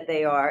believe that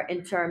they are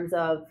in terms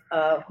of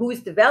who's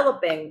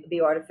developing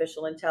the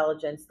artificial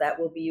intelligence that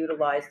will be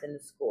utilized in the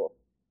school.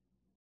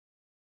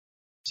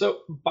 So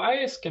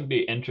bias can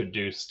be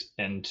introduced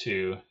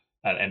into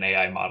an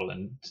AI model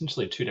in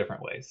essentially two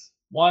different ways.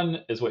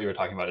 One is what you were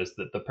talking about, is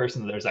that the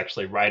person that is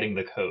actually writing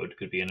the code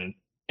could be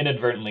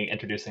inadvertently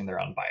introducing their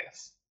own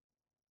bias.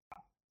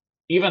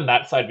 Even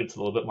that side gets a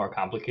little bit more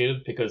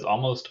complicated because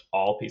almost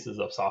all pieces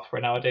of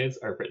software nowadays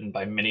are written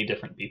by many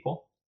different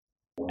people.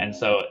 And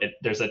so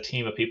there's a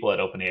team of people at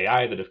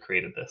OpenAI that have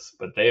created this,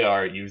 but they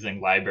are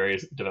using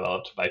libraries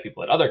developed by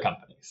people at other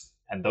companies.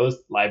 And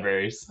those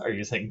libraries are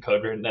using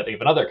code written at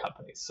even other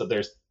companies. So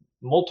there's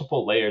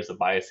multiple layers of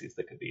biases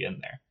that could be in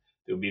there.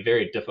 It would be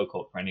very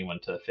difficult for anyone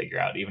to figure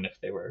out, even if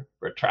they were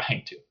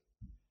trying to.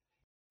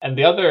 And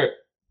the other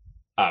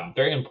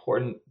very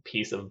important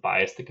piece of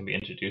bias that can be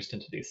introduced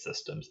into these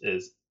systems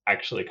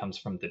actually comes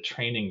from the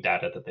training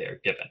data that they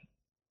are given.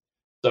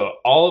 So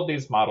all of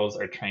these models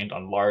are trained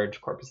on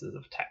large corpuses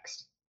of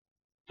text.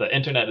 The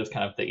internet is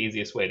kind of the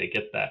easiest way to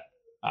get that.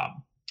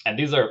 And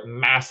these are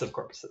massive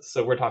corpuses.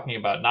 So we're talking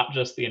about not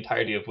just the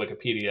entirety of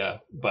Wikipedia,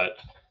 but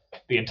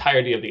the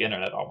entirety of the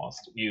internet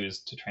almost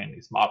used to train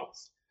these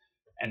models.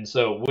 And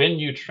so when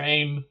you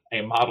train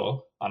a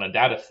model on a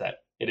data set,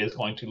 it is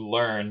going to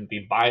learn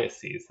the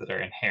biases that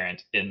are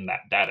inherent in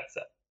that data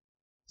set.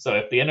 So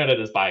if the internet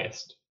is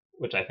biased,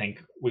 which I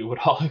think we would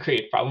all agree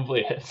it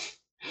probably is,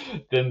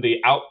 then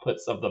the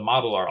outputs of the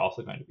model are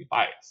also going to be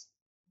biased.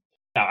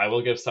 Now, I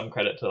will give some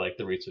credit to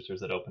the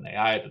researchers at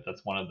OpenAI that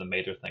that's one of the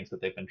major things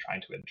that they've been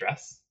trying to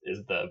address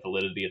is the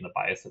validity and the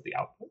bias of the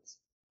outputs.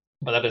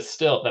 But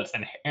that's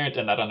inherent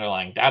in that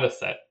underlying data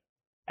set.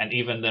 And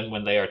even then,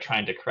 when they are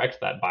trying to correct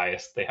that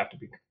bias, they have to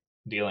be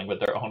dealing with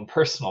their own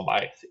personal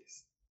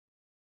biases.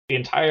 The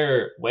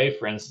entire way,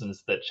 for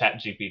instance, that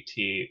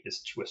ChatGPT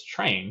was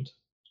trained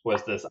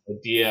was this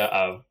idea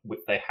of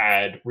they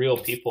had real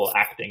people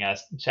acting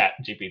as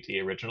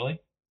ChatGPT originally,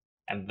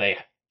 and they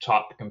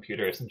taught the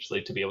computer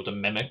essentially to be able to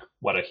mimic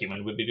what a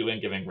human would be doing,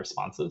 giving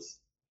responses.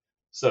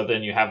 So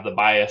then you have the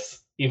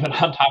bias, even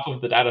on top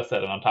of the data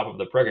set and on top of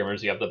the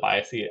programmers, you have the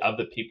bias of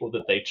the people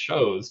that they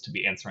chose to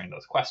be answering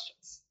those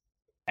questions.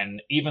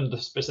 And even the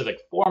specific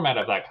format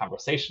of that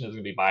conversation is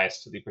going to be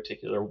biased to the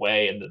particular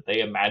way and that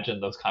they imagine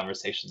those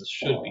conversations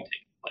should be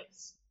taking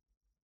place.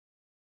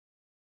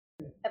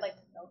 I'd like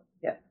to know.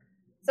 Yeah.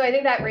 So I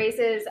think that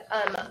raises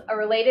a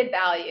related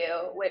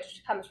value,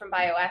 which comes from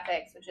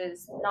bioethics, which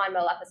is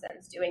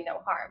non-maleficence, doing no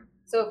harm.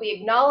 So if we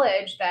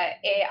acknowledge that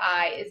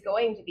AI is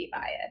going to be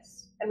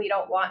biased, and we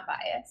don't want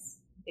bias,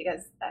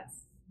 because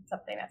that's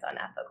something that's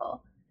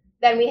unethical,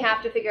 then we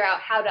have to figure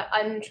out how to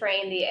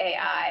untrain the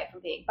AI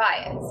from being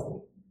biased.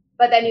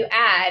 But then you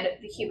add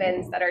the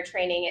humans that are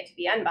training it to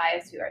be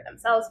unbiased, who are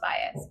themselves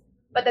biased.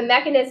 But the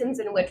mechanisms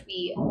in which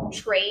we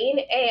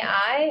train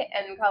AI,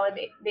 and Colin,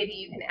 maybe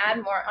you can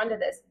add more onto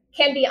this,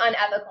 can be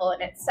unethical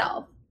in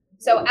itself.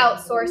 So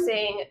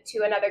outsourcing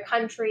to another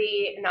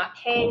country, not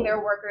paying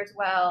their workers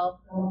well,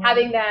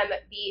 having them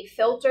be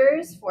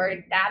filters for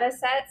data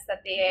sets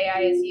that the AI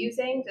is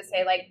using to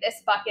say,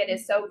 this bucket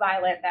is so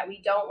violent that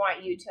we don't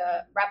want you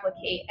to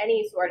replicate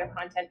any sort of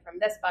content from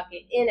this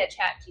bucket in a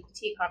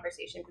ChatGPT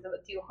conversation because it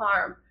would do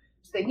harm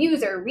to the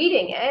user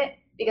reading it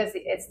because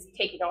it's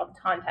taking all the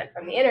content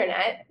from the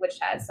internet, which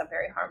has some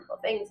very harmful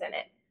things in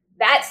it.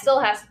 That still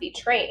has to be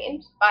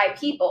trained by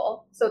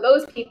people. So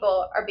those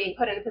people are being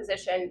put in a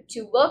position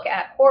to look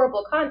at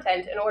horrible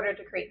content in order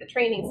to create the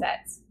training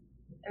sets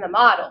and the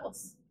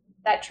models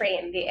that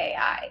train the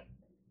AI.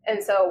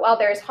 And so while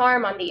there's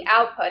harm on the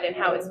output and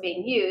how it's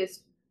being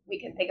used,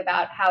 we can think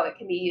about how it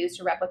can be used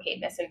to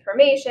replicate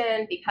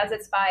misinformation because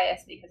it's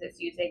biased, because it's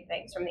using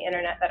things from the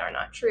internet that are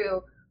not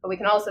true. But we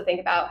can also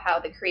think about how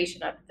the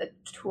creation of the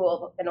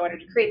tool in order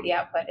to create the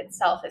output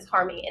itself is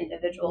harming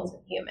individuals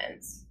and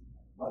humans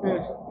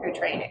through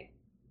training.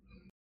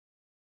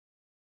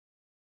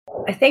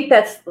 I think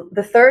that's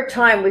the third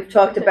time we've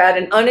talked about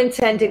an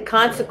unintended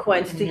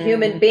consequence to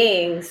human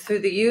beings through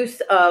the use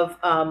of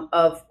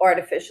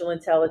artificial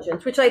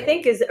intelligence, which I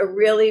think is a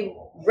really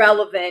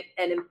relevant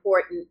and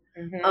important,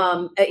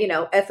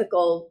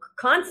 ethical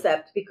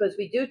concept, because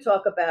we do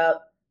talk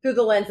about, through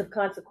the lens of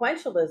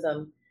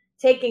consequentialism,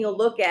 taking a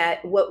look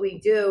at what we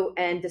do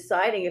and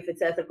deciding if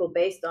it's ethical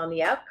based on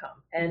the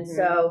outcome. And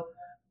so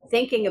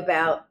thinking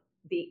about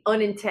the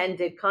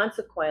unintended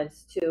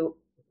consequence to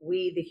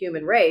we, the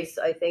human race,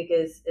 I think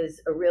is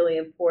a really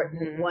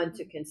important one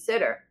to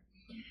consider.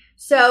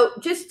 So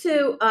just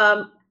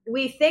to,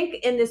 we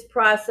think in this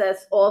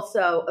process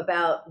also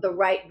about the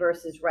right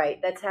versus right.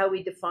 That's how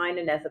we define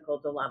an ethical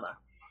dilemma.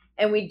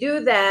 And we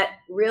do that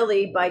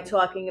really by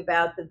talking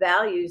about the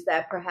values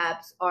that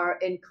perhaps are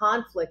in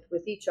conflict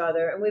with each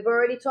other. And we've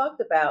already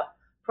talked about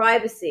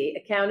privacy,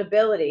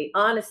 accountability,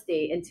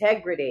 honesty,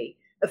 integrity,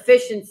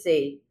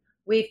 efficiency.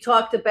 We've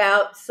talked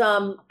about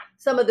some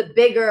of the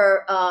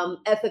bigger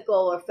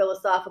ethical or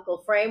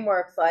philosophical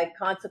frameworks like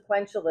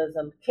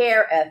consequentialism,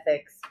 care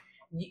ethics,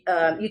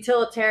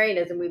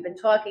 utilitarianism. We've been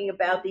talking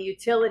about the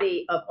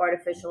utility of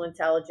artificial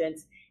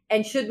intelligence.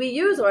 And should we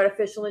use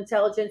artificial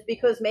intelligence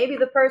because maybe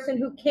the person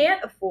who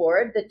can't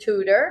afford the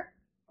tutor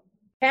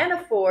can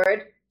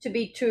afford to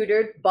be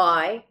tutored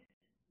by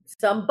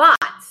some bot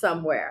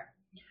somewhere.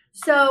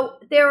 So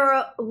there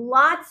are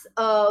lots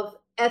of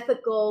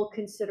ethical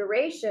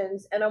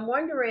considerations. And I'm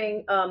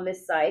wondering,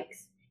 Ms.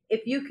 Sykes,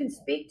 if you can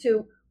speak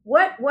to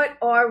what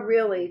are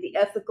really the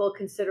ethical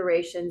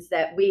considerations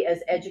that we as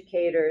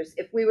educators,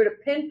 if we were to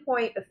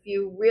pinpoint a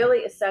few really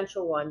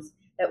essential ones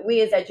that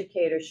we as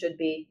educators should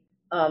be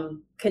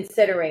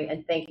considering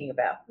and thinking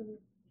about?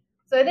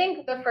 So I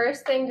think the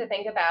first thing to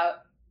think about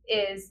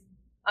is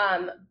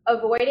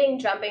avoiding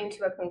jumping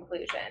to a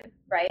conclusion,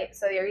 right?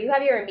 So you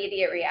have your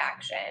immediate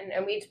reaction,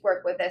 and we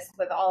work with this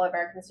with all of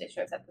our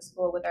constituents at the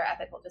school with our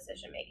ethical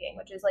decision making,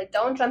 which is like,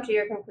 don't jump to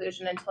your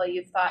conclusion until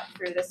you've thought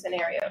through the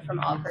scenario from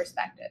all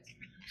perspectives.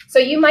 So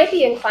you might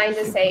be inclined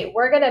to say,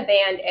 we're going to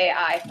ban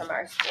AI from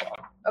our school.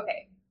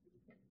 Okay,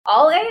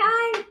 all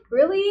AI?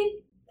 Really?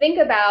 Think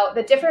about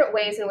the different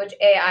ways in which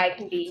AI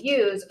can be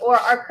used or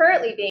are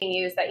currently being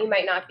used that you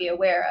might not be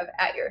aware of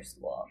at your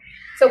school.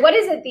 So what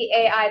is it, the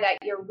AI that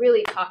you're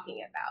really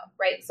talking about,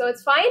 right? So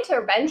it's fine to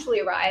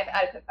eventually arrive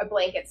at a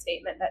blanket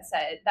statement that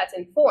says, that's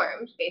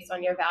informed based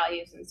on your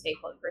values and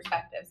stakeholder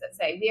perspectives that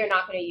say, we are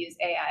not going to use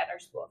AI at our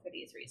school for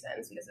these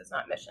reasons because it's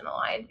not mission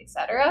aligned, et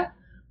cetera.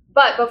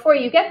 But before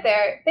you get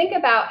there, think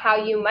about how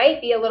you might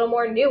be a little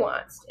more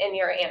nuanced in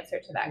your answer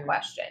to that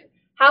question.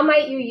 How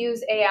might you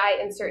use AI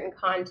in certain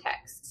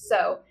contexts?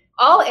 So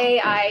all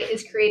AI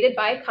is created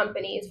by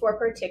companies for a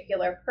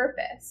particular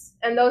purpose.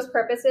 And those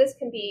purposes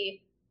can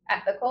be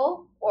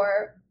ethical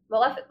or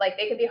malefic, like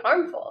they could be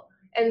harmful.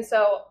 And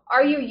so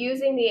are you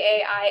using the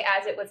AI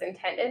as it was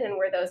intended? And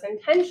were those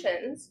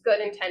intentions good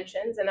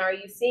intentions? And are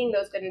you seeing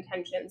those good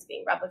intentions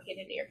being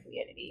replicated in your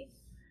community?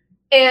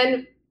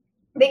 And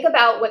think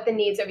about what the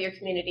needs of your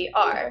community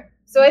are.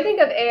 So I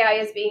think of AI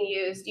as being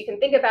used, you can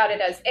think about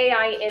it as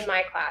AI in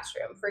my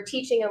classroom for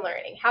teaching and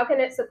learning. How can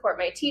it support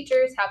my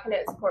teachers? How can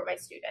it support my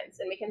students?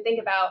 And we can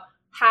think about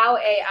how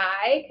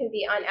AI can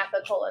be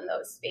unethical in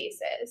those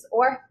spaces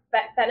or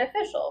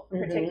beneficial for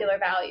particular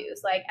values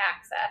like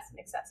access and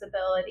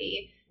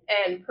accessibility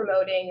and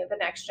promoting the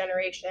next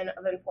generation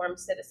of informed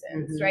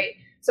citizens, right?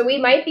 So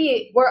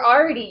we're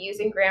already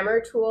using grammar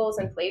tools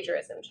and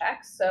plagiarism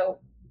checks. So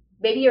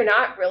maybe you're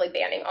not really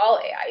banning all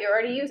AI. You're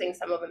already using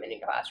some of them in your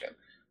classroom.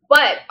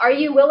 But are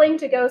you willing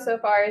to go so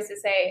far as to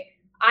say,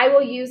 I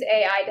will use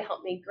AI to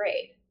help me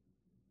grade?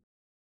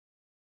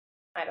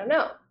 I don't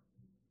know.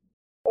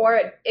 Or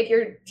if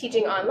you're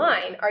teaching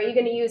online, are you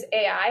going to use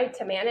AI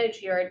to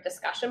manage your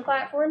discussion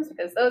platforms?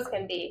 Because those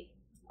can be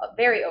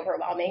very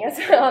overwhelming as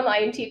an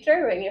online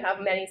teacher when you have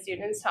many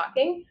students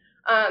talking.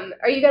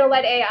 Are you going to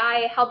let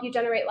AI help you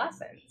generate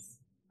lessons?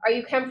 Are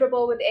you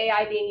comfortable with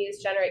AI being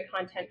used to generate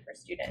content for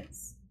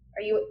students?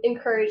 Are you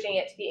encouraging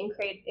it to be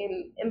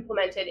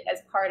implemented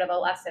as part of a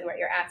lesson where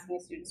you're asking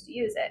students to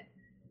use it?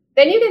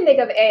 Then you can think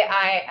of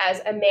AI as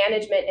a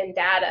management and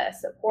data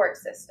support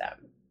system.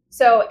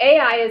 So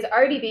AI is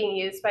already being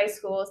used by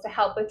schools to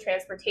help with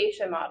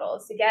transportation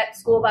models, to get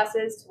school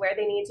buses to where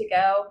they need to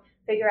go,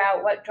 figure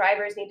out what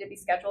drivers need to be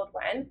scheduled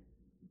when.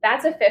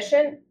 That's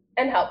efficient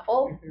and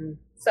helpful.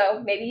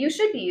 So maybe you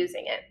should be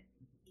using it.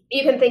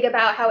 You can think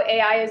about how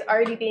AI is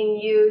already being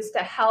used to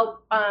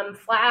help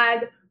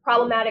flag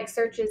problematic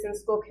searches in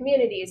school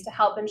communities to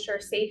help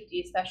ensure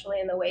safety, especially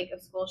in the wake of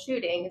school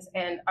shootings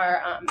and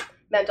our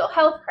mental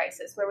health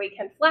crisis, where we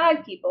can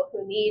flag people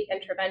who need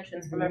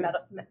interventions from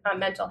our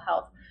mental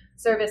health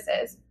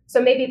services.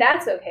 So maybe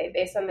that's okay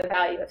based on the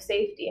value of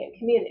safety and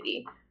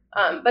community.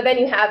 But then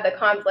you have the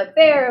conflict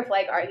there of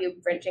like, are you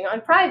infringing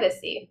on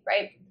privacy,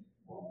 right?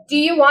 Do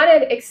you want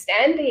to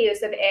extend the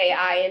use of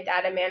AI and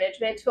data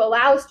management to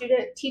allow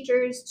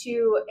teachers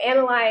to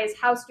analyze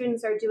how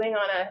students are doing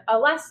on a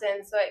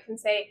lesson so it can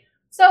say,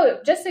 so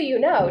just so you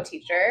know,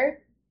 teacher,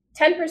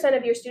 10%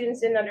 of your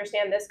students didn't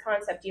understand this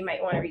concept, you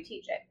might want to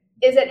reteach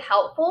it. Is it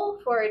helpful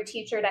for a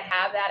teacher to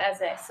have that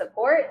as a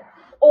support?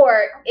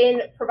 Or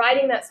in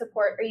providing that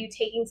support, are you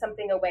taking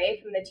something away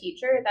from the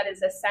teacher that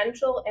is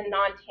essential and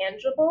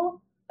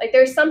non-tangible? Like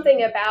there's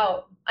something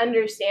about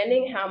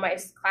understanding how my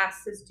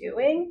class is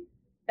doing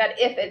that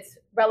if it's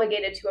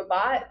relegated to a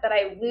bot, that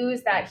I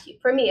lose that,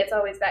 for me, it's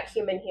always that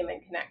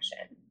human-human connection.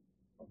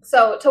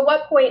 So to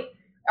what point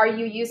are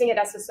you using it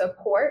as a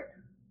support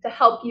to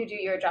help you do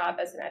your job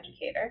as an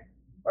educator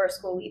or a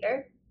school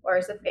leader or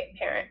as a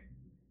parent?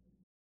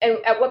 And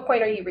at what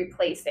point are you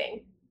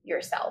replacing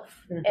yourself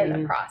in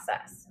the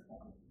process?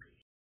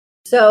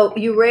 So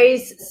you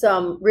raise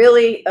some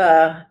really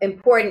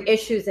important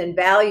issues and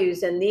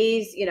values, and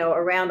these,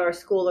 around our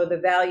school are the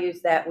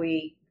values that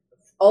we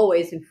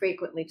always and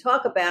frequently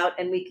talk about.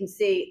 And we can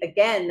see,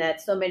 again, that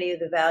so many of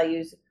the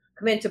values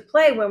come into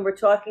play when we're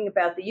talking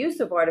about the use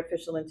of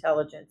artificial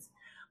intelligence.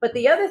 But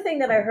the other thing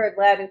that I heard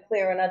loud and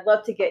clear, and I'd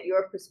love to get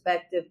your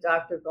perspective,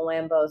 Dr.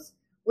 Galambos,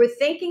 we're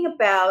thinking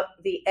about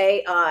the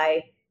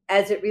AI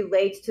as it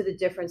relates to the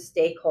different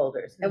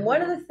stakeholders. And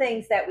one of the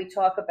things that we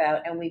talk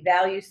about and we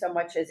value so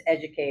much as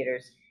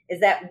educators is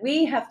that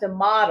we have to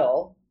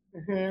model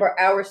for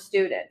our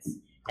students.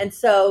 And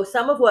so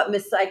some of what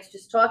Ms. Sykes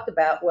just talked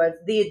about was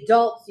the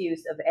adults'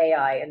 use of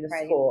AI in the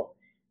school,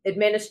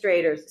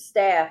 administrators,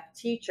 staff,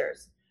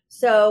 teachers.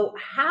 So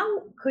how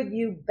could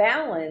you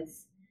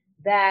balance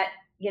that,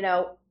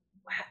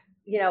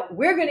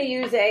 we're going to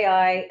use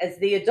AI as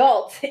the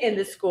adults in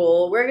the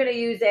school. We're going to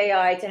use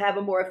AI to have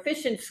a more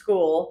efficient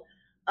school.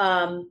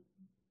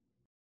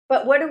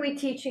 But what are we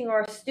teaching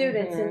our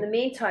students in the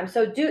meantime?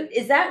 So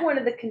is that one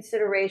of the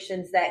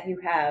considerations that you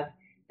have?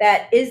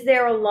 That is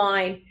there a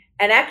line?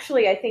 And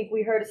actually, I think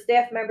we heard a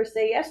staff member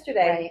say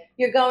yesterday,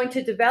 you're going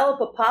to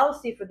develop a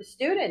policy for the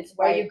students.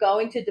 Are you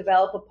going to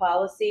develop a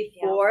policy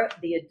for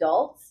the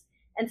adults?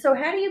 And so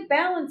how do you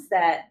balance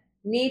that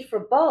need for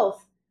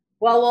both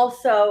while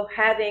also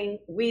having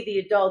we, the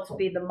adults,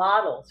 be the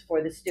models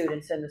for the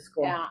students in the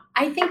school? Yeah,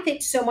 I think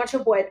that so much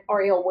of what,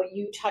 Ariel, what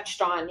you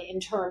touched on in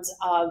terms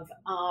of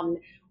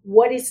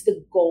what is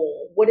the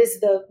goal? What is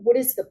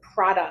the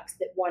product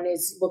that one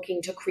is looking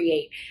to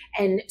create?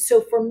 And so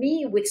for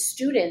me, with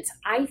students,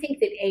 I think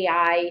that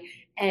AI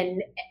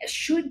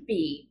should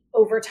be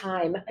over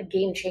time a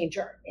game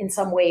changer in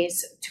some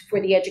ways for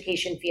the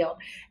education field,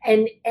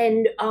 and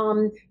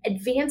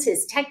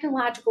advances,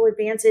 technological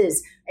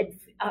advances,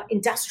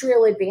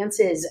 industrial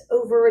advances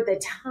over the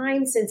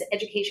time since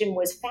education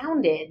was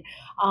founded,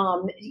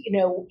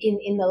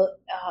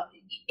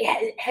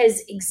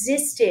 has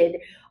existed.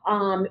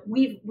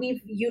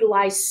 We've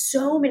utilized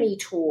so many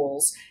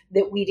tools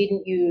that we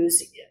didn't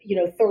use,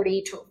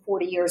 30 to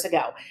 40 years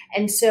ago.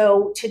 And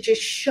so to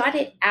just shut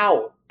it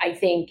out, I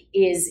think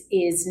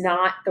is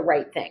not the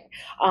right thing.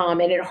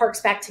 And it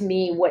harks back to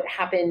me what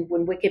happened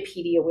when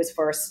Wikipedia was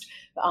first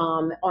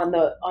on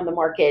the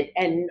market,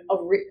 and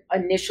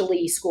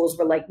initially schools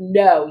were like,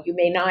 no, you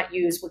may not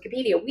use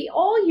Wikipedia. We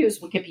all use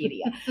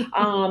Wikipedia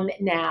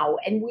now,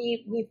 and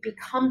we've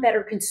become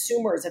better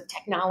consumers of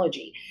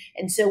technology.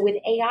 And so with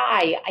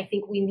AI, I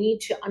think we need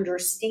to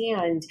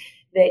understand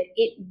that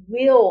it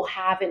will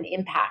have an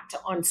impact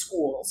on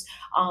schools,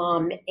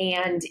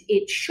 and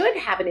it should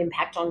have an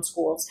impact on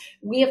schools.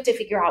 We have to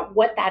figure out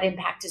what that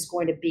impact is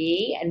going to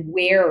be and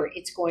where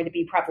it's going to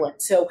be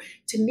prevalent. So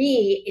to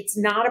me, it's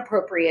not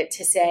appropriate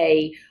to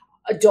say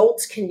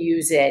adults can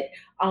use it,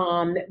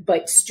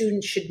 but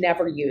students should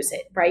never use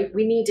it, right?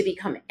 We need to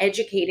become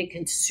educated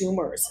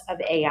consumers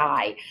of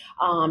AI,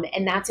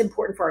 and that's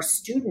important for our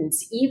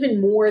students even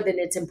more than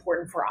it's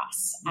important for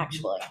us,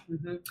 actually.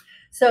 Mm-hmm.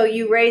 So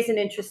you raise an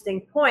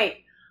interesting point.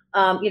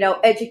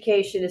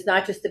 Education is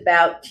not just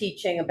about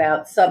teaching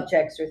about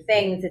subjects or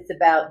things. It's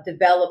about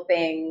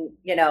developing,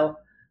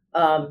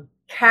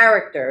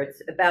 character.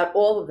 It's about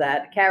all of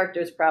that. Character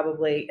is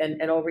probably an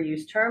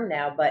overused term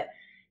now, but,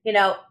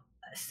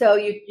 so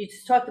you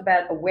just talked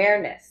about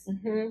awareness.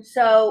 Mm-hmm.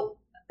 So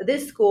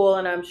this school,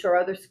 and I'm sure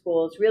other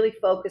schools, really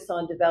focus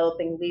on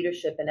developing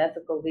leadership and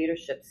ethical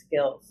leadership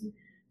skills. Mm-hmm.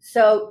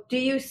 So do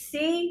you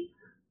see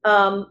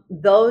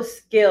those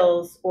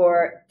skills,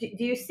 or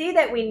do you see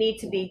that we need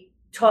to be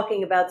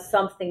talking about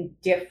something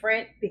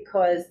different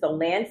because the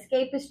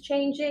landscape is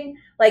changing?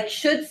 Like,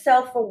 should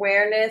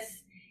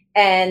self-awareness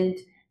and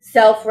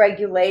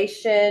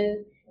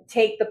self-regulation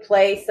take the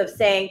place of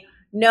saying,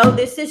 no,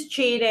 this is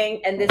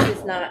cheating and this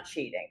is not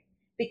cheating?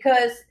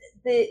 Because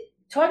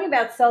talking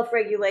about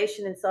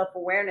self-regulation and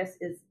self-awareness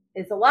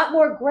is a lot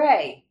more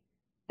gray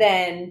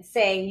than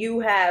saying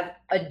you have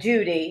a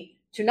duty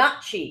to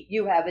not cheat.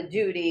 You have a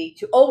duty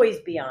to always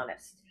be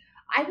honest.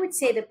 I would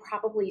say that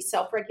probably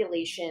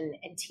self-regulation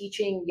and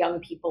teaching young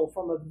people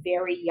from a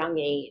very young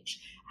age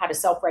how to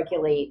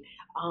self-regulate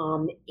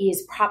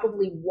is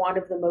probably one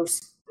of the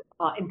most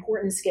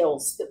important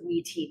skills that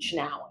we teach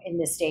now in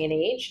this day and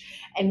age.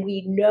 And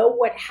we know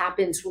what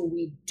happens when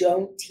we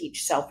don't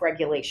teach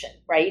self-regulation,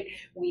 right?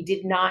 We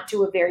did not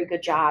do a very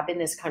good job in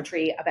this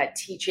country about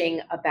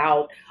teaching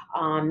about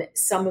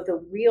some of the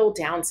real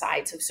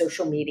downsides of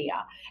social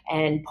media.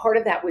 And part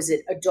of that was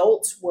that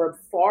adults were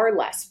far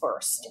less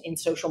versed in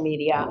social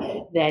media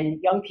than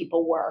young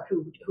people were,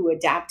 who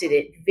adapted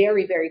it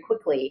very, very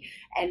quickly.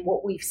 And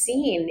what we've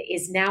seen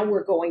is now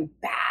we're going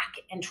back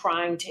and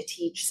trying to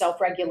teach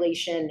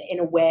self-regulation in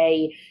a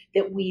way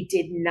that we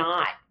did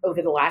not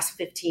over the last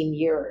 15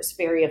 years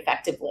very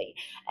effectively.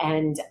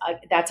 And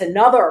that's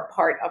another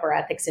part of our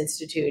Ethics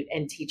Institute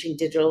and teaching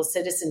digital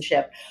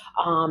citizenship.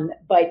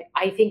 But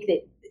I think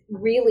that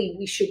really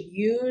we should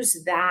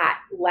use that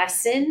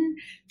lesson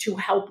to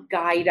help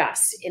guide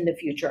us in the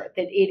future,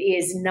 that it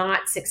is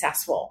not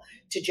successful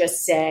to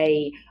just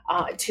say,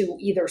 to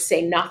either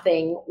say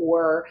nothing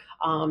or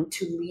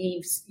to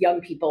leave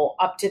young people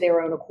up to their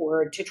own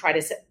accord to try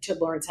to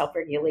learn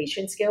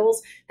self-regulation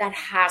skills. That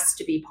has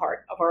to be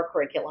part of our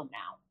curriculum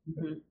now.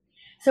 Mm-hmm.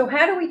 So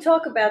how do we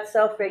talk about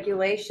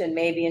self-regulation,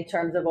 maybe in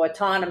terms of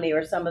autonomy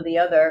or some of the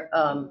other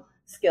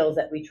skills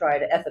that we try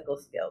to, ethical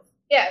skills?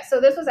 Yeah,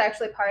 so this was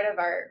actually part of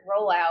our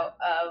rollout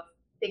of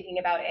thinking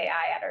about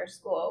AI at our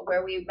school,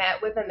 where we met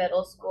with the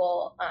middle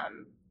school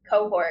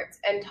cohorts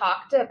and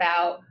talked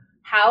about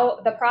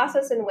how the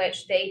process in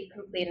which they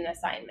complete an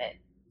assignment.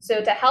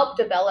 So to help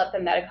develop the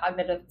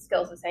metacognitive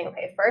skills of saying,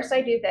 okay, first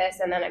I do this,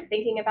 and then I'm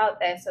thinking about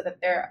this, so that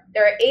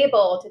they're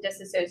able to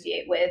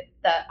disassociate with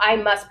the I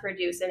must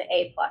produce an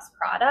A+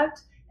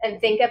 product and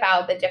think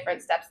about the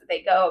different steps that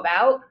they go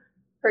about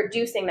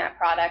producing that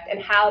product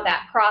and how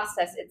that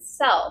process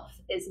itself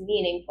is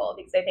meaningful,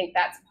 because I think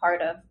that's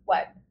part of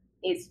what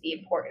needs to be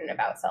important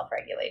about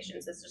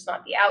self-regulations. It's just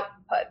not the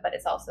output, but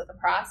it's also the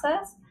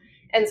process.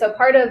 And so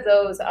part of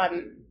those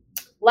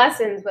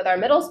lessons with our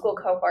middle school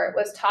cohort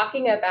was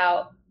talking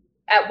about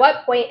at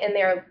what point in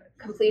their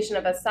completion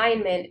of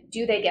assignment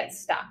do they get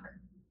stuck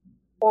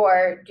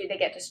or do they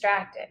get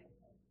distracted?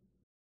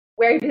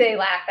 Where do they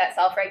lack that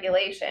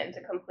self-regulation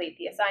to complete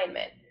the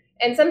assignment?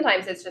 And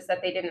sometimes it's just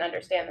that they didn't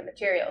understand the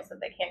material, so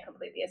they can't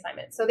complete the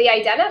assignment. So they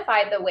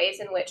identified the ways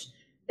in which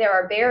there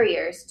are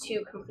barriers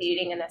to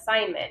completing an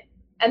assignment.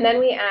 And then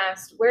we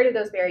asked, where do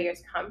those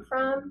barriers come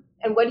from?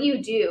 And what do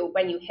you do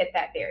when you hit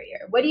that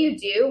barrier? What do you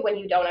do when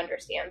you don't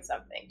understand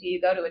something? Do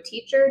you go to a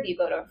teacher? Do you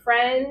go to a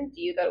friend?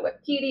 Do you go to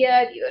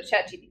Wikipedia? Do you go to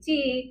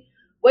ChatGPT?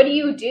 What do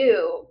you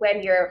do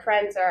when your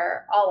friends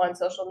are all on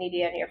social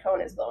media and your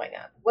phone is blowing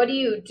up? What do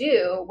you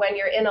do when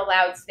you're in a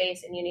loud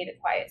space and you need a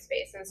quiet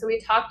space? And so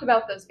we talked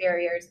about those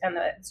barriers and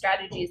the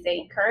strategies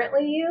they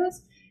currently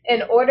use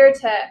in order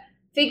to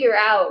figure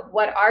out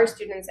what our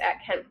students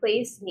at Kent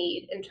Place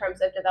need in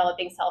terms of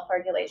developing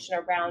self-regulation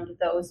around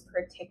those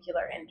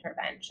particular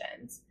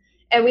interventions.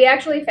 And we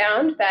actually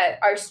found that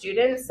our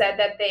students said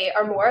that they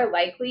are more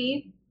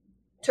likely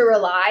to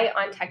rely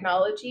on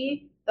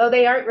technology. Though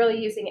they aren't really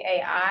using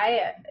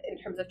AI in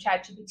terms of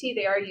ChatGPT,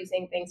 they are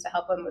using things to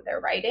help them with their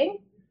writing.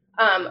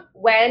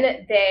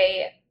 When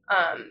they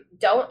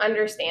don't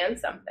understand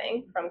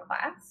something from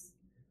class,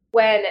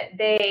 when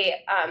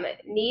they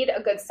need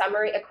a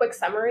quick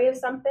summary of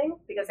something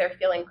because they're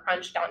feeling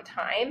crunched on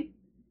time,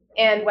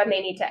 and when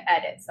they need to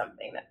edit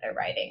something that they're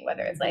writing,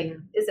 whether it's like,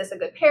 is this a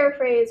good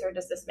paraphrase or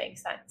does this make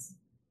sense?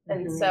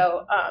 And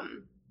so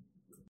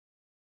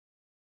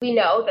we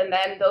know then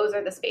those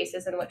are the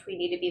spaces in which we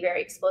need to be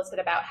very explicit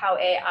about how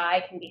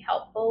AI can be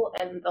helpful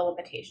and the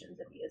limitations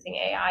of using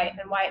AI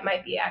and why it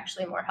might be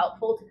actually more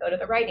helpful to go to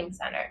the writing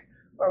center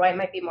or why it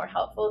might be more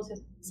helpful to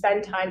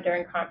spend time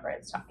during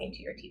conference talking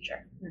to your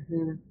teacher.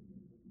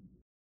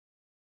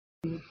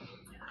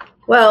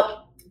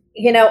 Well,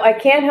 you know, I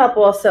can't help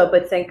also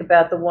but think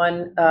about the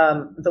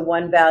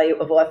one value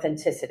of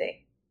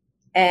authenticity.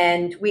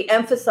 And we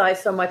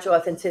emphasize so much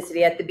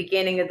authenticity. At the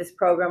beginning of this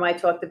program, I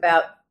talked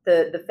about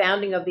the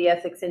founding of the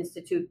Ethics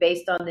Institute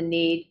based on the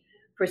need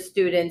for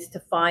students to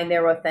find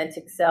their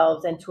authentic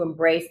selves and to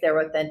embrace their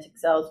authentic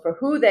selves for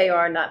who they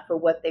are, not for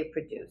what they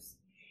produce.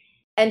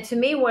 And to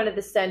me, one of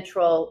the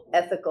central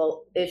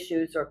ethical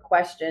issues or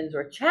questions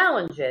or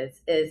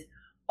challenges is,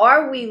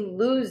 are we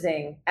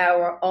losing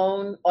our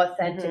own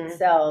authentic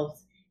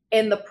selves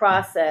in the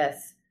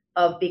process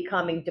of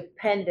becoming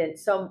dependent,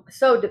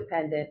 so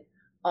dependent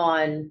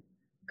on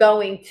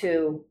going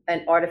to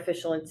an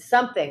artificial and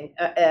something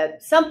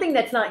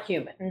that's not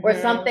human or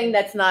something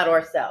that's not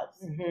ourselves?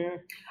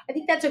 I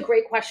think that's a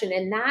great question.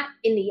 And that,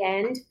 in the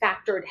end,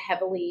 factored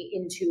heavily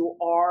into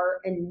our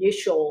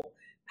initial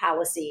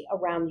policy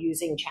around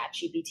using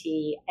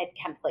ChatGPT at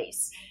Kent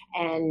Place.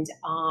 And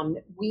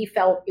we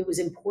felt it was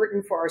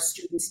important for our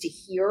students to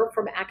hear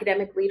from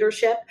academic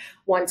leadership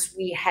once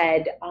we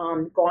had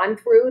gone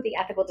through the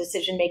ethical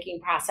decision-making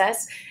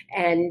process.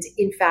 And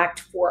in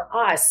fact, for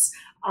us,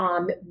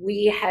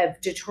 we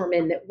have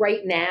determined that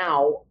right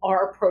now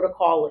our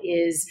protocol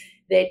is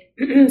that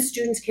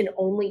students can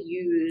only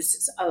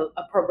use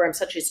a program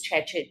such as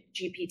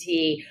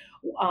ChatGPT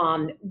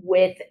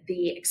with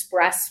the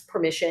express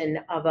permission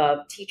of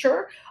a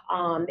teacher.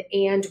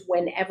 And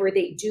whenever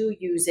they do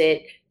use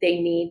it, they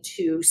need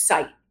to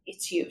cite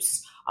its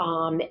use.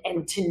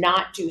 And to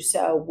not do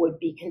so would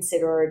be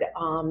considered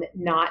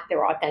not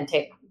their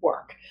authentic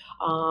work.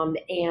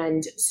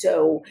 And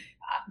so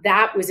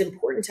that was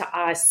important to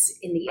us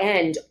in the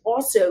end,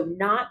 also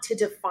not to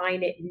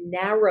define it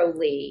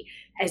narrowly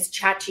as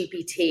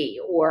ChatGPT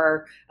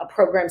or a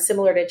program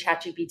similar to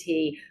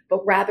ChatGPT,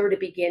 but rather to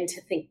begin to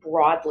think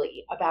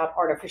broadly about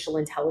artificial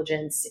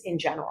intelligence in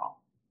general.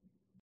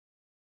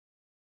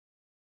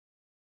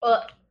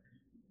 Well,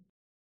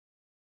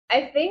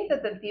 I think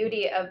that the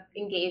beauty of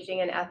engaging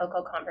in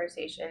ethical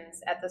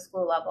conversations at the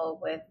school level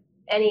with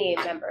any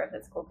member of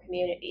the school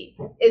community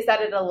is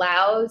that it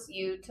allows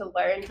you to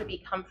learn to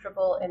be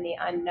comfortable in the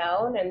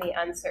unknown and the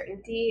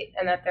uncertainty,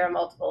 and that there are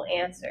multiple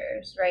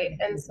answers, right?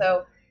 And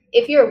so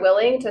if you're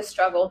willing to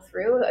struggle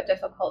through a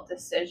difficult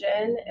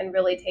decision and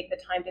really take the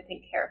time to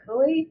think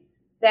carefully,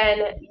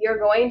 then you're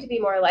going to be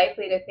more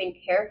likely to think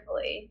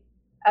carefully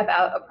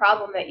about a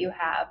problem that you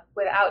have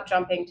without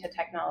jumping to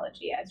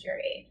technology as your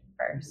aid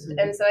first.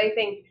 And so I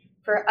think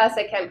for us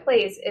at Kent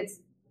Place, it's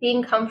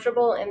being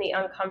comfortable in the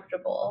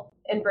uncomfortable,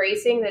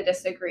 embracing the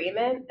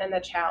disagreement and the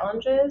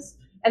challenges,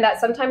 and that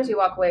sometimes you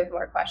walk away with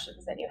more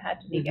questions than you had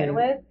to begin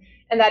with.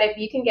 And that if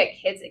you can get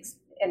kids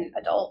and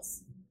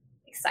adults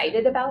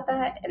excited about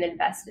that and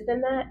invested in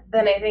that,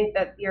 then I think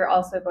that you're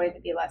also going to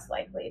be less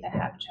likely to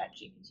have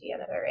ChatGPT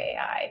and other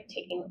AI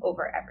taking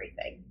over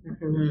everything.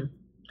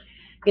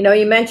 You know,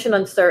 you mentioned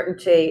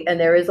uncertainty, and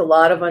there is a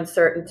lot of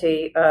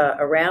uncertainty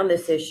around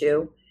this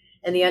issue.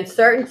 And the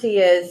uncertainty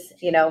is,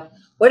 you know,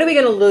 what are we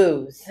going to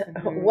lose?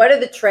 What are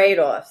the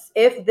trade-offs?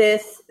 If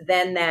this,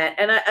 then that.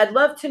 And I'd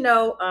love to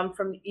know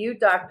from you,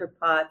 Dr.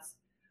 Potts,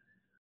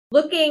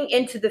 Looking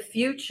into the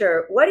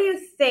future, what do you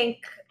think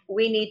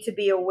we need to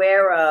be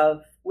aware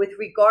of with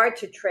regard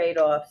to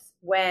trade-offs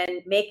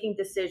when making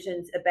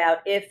decisions about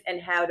if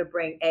and how to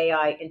bring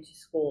AI into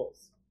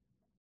schools?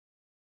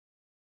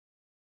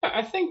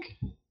 I think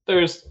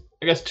there's,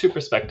 I guess, two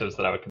perspectives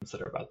that I would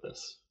consider about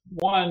this.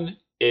 One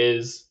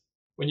is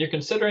when you're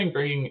considering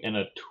bringing in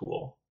a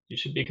tool, you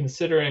should be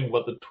considering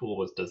what the tool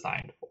was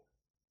designed for.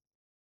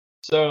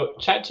 So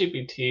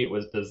ChatGPT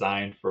was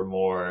designed for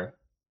more,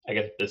 I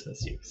guess,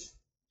 business use,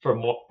 for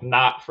more,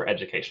 not for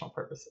educational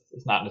purposes.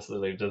 It's not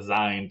necessarily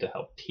designed to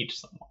help teach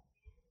someone.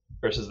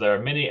 Versus there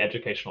are many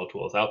educational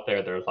tools out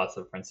there. There are lots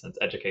of, for instance,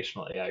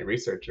 educational AI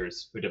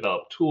researchers who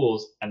develop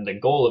tools, and the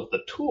goal of the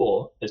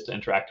tool is to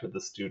interact with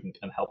the student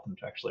and help them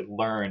to actually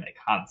learn a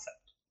concept.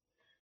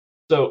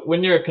 So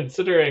when you're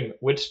considering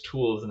which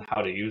tools and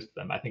how to use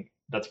them, I think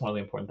that's one of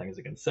the important things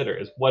to consider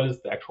is what is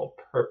the actual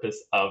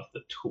purpose of the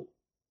tool.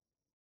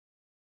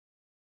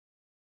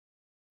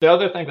 The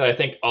other thing that I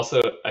think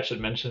also I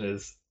should mention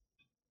is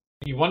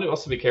you want to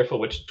also be careful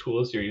which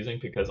tools you're using,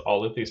 because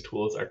all of these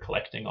tools are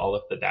collecting all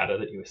of the data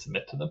that you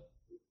submit to them.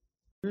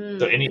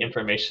 So any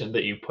information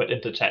that you put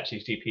into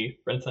ChatGPT,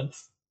 for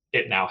instance,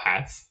 it now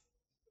has.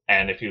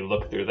 And if you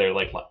look through their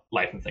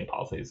licensing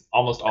policies,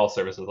 almost all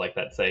services like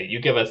that say,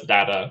 you give us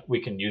data,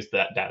 we can use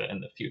that data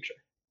in the future.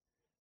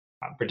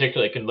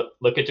 Particularly, you can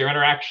look at your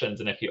interactions,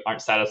 and if you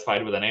aren't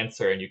satisfied with an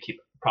answer and you keep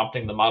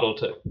prompting the model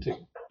to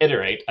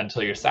iterate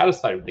until you're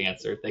satisfied with the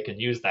answer, they can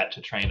use that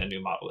to train a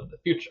new model in the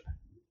future.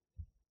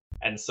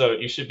 And so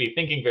you should be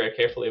thinking very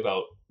carefully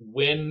about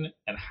when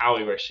and how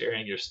you are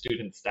sharing your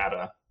students'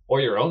 data,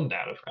 or your own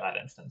data for that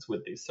instance,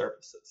 with these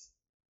services.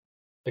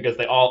 Because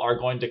they all are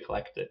going to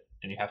collect it,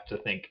 and you have to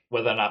think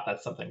whether or not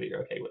that's something that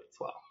you're okay with as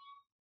well.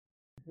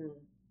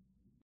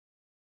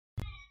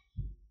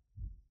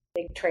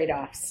 Big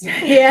trade-offs.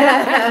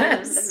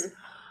 Yes.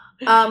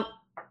 I'm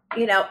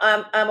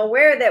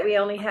aware that we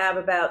only have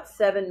about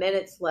 7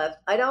 minutes left.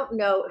 I don't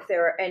know if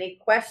there are any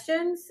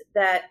questions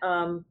that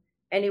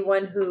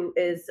anyone who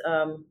is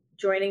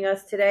joining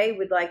us today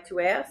would like to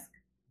ask.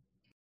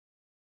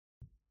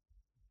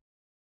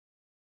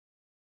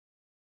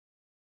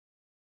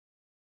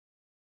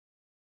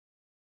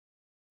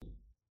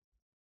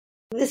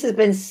 This has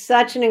been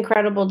such an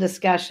incredible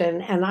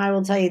discussion, and I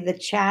will tell you the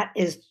chat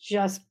has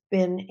just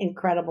been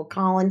incredible.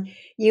 Colin,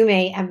 you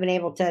may have been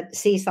able to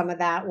see some of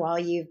that while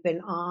you've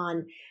been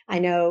on. I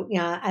know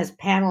as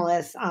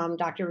panelists,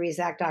 Dr.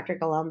 Rizak, Dr.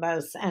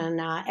 Columbus,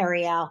 and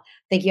Ariel,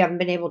 I think you haven't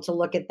been able to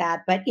look at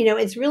that, but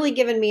it's really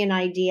given me an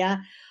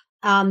idea.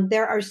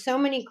 There are so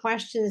many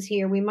questions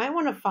here. We might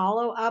want to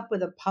follow up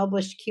with a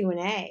published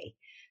Q&A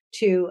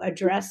to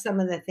address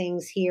some of the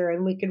things here,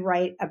 and we could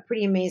write a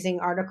pretty amazing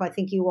article. I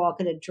think you all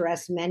could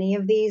address many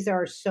of these.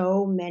 There are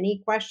so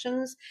many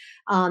questions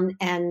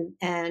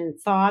and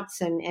thoughts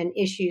and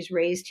issues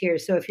raised here.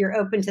 So if you're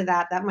open to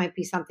that, that might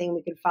be something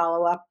we could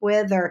follow up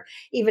with, or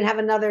even have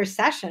another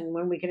session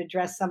when we could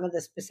address some of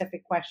the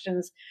specific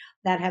questions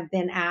that have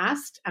been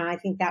asked. I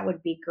think that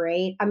would be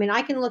great. I mean,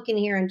 I can look in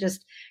here and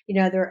just,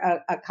 there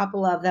are a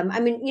couple of them.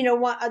 I mean,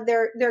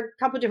 there are a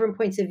couple of different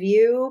points of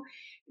view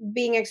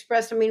being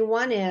expressed. I mean,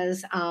 one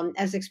is,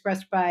 as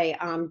expressed by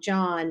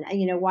John,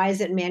 why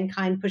is it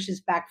mankind pushes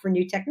back for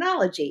new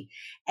technology?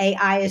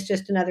 AI is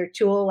just another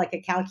tool like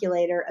a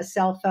calculator, a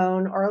cell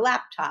phone, or a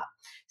laptop.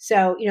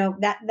 So,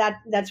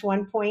 that's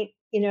one point,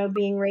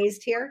 being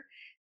raised here.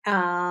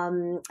 I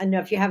don't know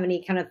if you have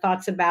any kind of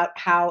thoughts about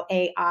how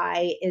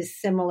AI is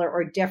similar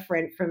or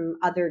different from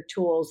other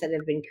tools that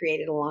have been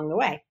created along the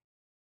way.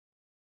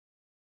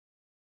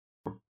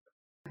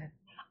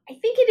 I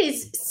think it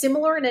is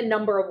similar in a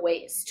number of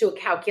ways to a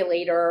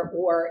calculator,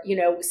 or,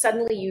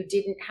 suddenly you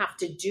didn't have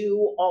to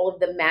do all of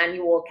the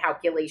manual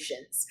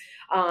calculations.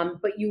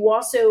 But you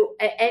also,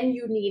 and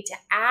you need to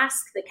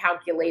ask the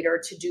calculator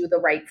to do the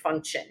right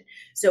function.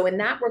 So in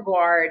that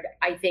regard,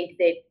 I think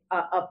that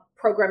a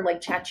program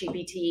like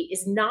ChatGPT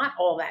is not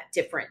all that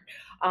different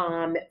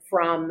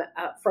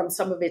from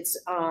some of its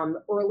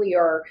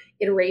earlier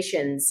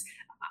iterations.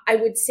 I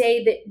would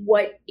say that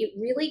what it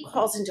really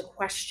calls into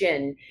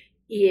question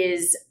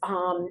is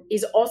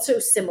also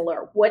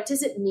similar. What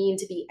does it mean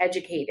to be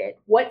educated?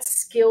 What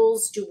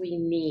skills do we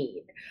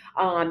need?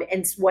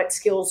 And what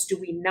skills do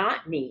we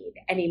not need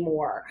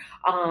anymore?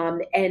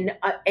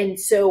 And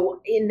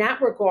so in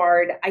that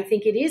regard, I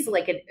think it is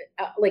like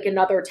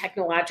another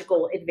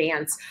technological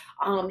advance.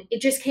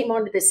 It just came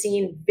onto the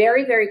scene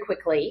very, very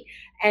quickly,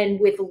 and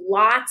with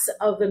lots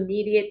of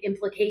immediate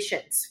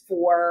implications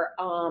for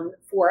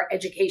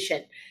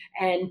education,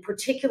 and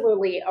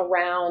particularly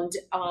around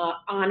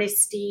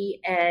honesty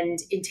and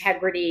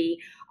integrity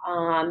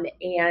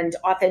and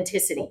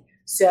authenticity.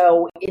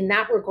 So in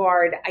that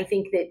regard, I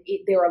think that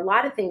there are a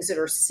lot of things that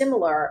are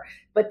similar,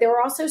 but there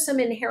are also some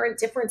inherent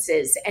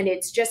differences, and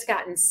it's just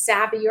gotten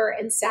savvier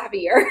and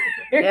savvier.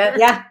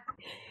 Yeah.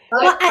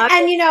 Well,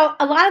 and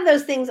a lot of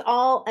those things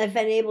all have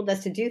enabled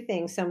us to do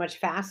things so much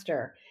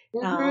faster.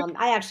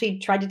 I actually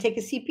tried to take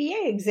a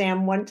CPA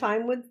exam one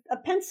time with a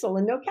pencil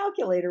and no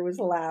calculator was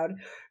allowed.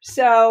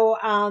 So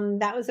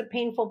that was a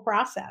painful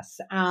process.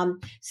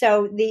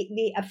 So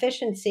the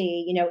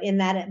efficiency, in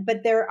that,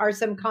 but there are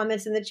some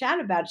comments in the chat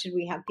about should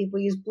we have people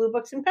use blue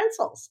books and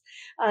pencils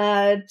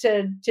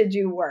to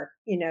do work,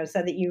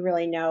 so that you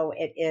really know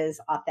it is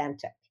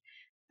authentic.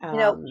 One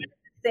of the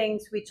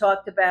things we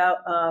talked about,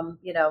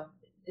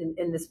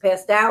 in this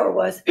past hour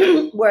was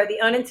were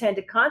the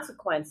unintended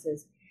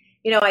consequences.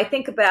 I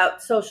think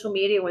about social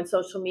media when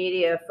social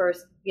media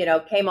first,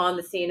 came on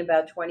the scene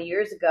about 20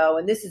 years ago.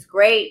 And this is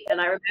great. And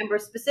I remember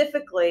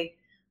specifically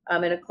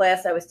in a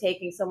class I was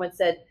taking, someone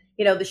said,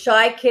 the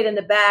shy kid in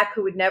the back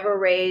who would never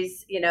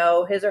raise,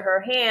 his or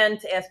her hand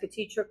to ask a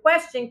teacher a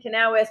question can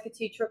now ask a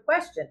teacher a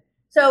question.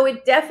 So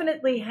it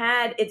definitely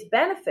had its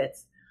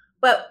benefits.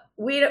 But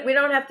we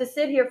don't have to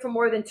sit here for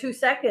more than 2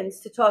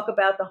 seconds to talk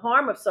about the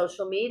harm of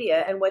social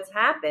media and what's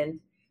happened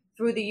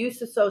through the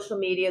use of social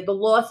media, the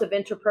loss of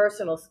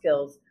interpersonal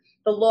skills,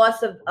 the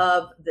loss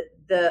of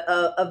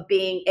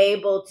being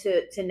able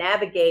to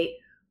navigate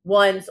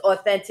one's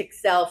authentic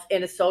self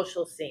in a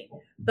social scene.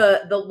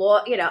 The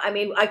law,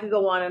 I could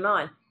go on and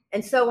on.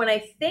 And so when I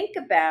think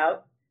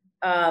about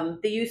the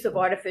use of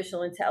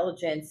artificial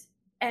intelligence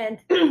and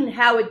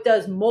how it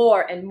does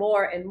more and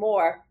more and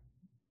more,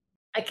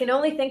 I can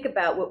only think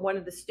about what one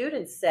of the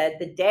students said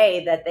the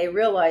day that they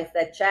realized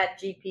that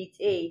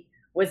ChatGPT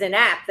was an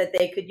app that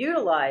they could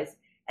utilize.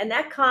 And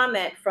that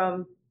comment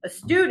from a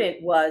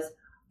student was,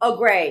 oh,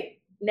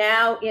 great.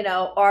 Now,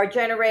 our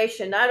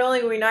generation, not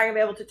only are we not going to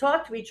be able to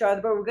talk to each other,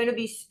 but we're going to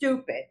be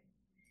stupid.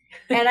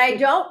 And I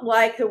don't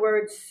like the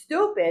word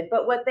stupid,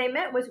 but what they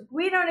meant was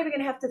we don't even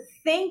going to have to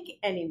think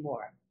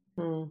anymore.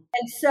 And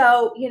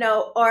so,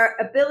 our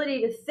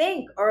ability to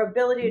think, our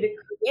ability to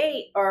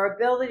create, our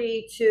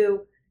ability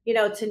to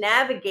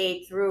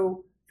navigate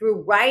through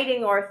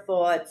writing our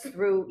thoughts,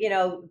 through,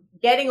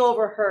 getting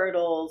over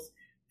hurdles,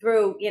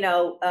 through,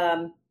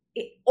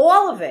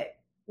 all of it,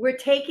 we're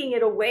taking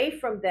it away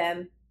from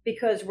them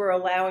because we're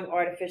allowing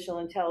artificial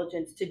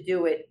intelligence to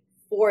do it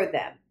for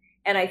them.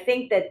 And I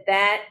think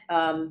that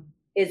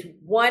is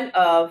one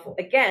of,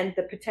 again,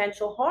 the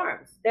potential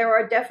harms. There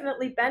are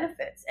definitely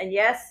benefits. And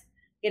yes,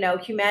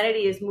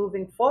 humanity is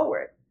moving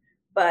forward,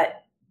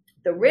 but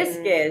the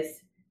risk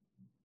is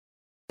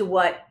to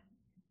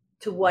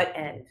what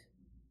end?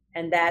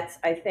 And that's,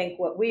 I think,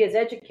 what we as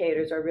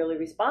educators are really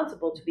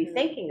responsible to be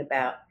thinking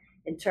about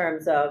in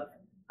terms of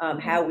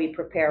how we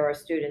prepare our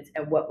students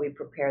and what we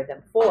prepare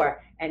them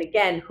for. And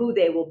again, who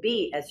they will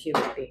be as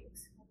human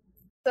beings.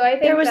 So I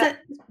think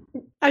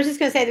I was just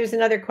going to say there's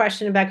another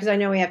question about, because I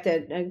know we have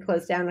to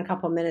close down in a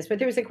couple of minutes, but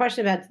there was a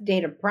question about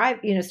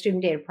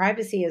student data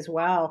privacy as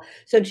well.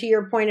 So to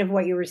your point of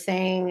what you were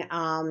saying,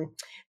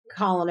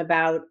 Colin,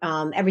 about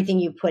everything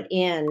you put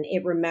in,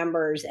 it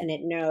remembers and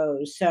it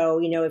knows. So,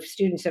 if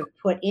students have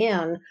put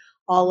in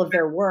all of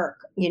their work,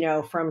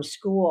 from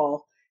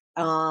school,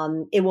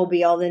 it will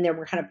be all in there.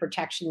 What kind of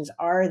protections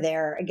are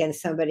there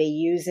against somebody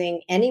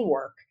using any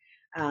work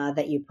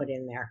that you put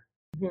in there?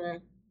 Mm-hmm.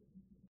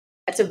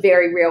 That's a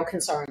very real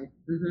concern.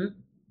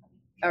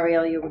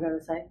 Ariel, you were going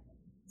to say?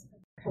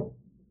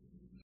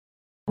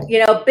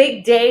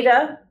 Big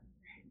data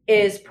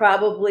is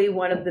probably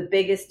one of the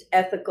biggest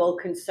ethical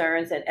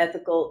concerns and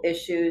ethical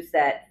issues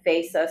that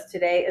face us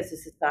today as a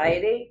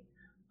society.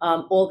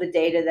 All the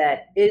data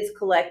that is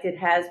collected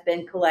has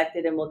been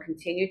collected and will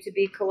continue to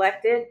be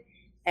collected,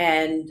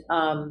 and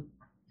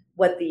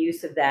what the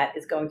use of that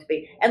is going to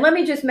be. And let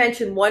me just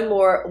mention one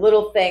more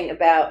little thing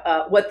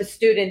about what the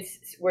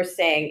students were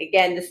saying.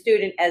 Again, the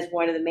student as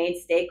one of the main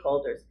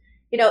stakeholders.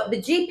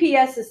 The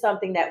GPS is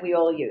something that we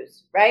all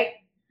use, right?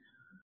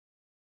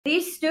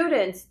 These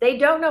students, they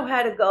don't know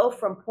how to go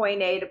from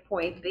point A to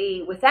point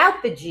B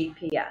without the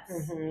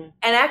GPS. And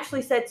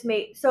actually said to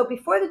me, so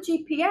before the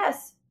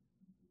GPS,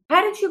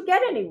 how did you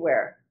get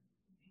anywhere?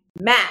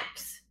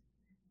 Maps.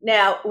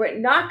 Now, we're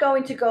not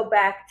going to go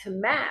back to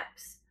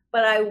maps,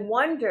 but I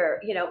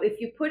wonder,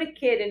 if you put a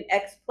kid in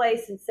X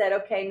place and said,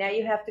 okay, now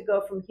you have to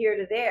go from here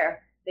to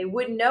there, they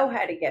wouldn't know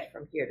how to get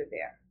from here to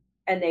there.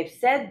 And they've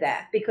said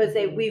that because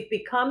we've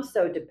become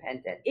so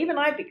dependent. Even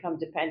I've become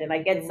dependent.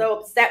 I get so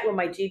upset when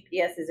my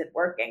GPS isn't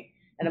working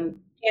and I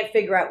can't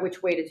figure out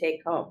which way to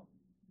take home,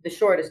 the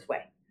shortest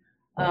way.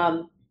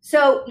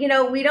 So,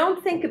 we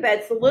don't think about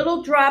it's the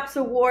little drops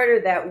of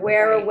water that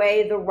wear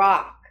away the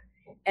rock.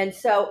 And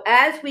so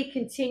as we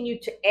continue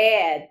to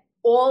add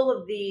all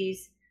of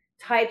these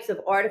types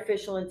of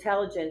artificial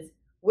intelligence,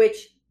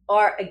 which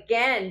are,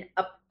 again,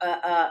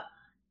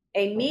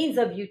 a means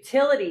of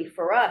utility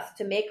for us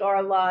to make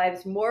our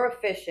lives more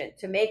efficient,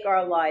 to make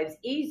our lives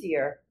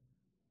easier,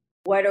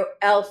 what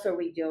else are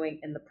we doing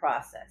in the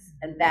process?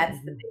 And that's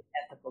the big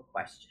ethical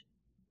question.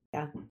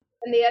 Yeah.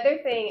 And the other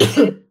thing that's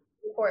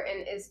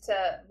important is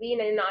to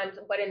lean in on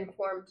what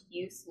informed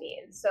use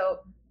means. So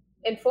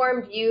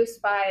informed use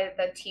by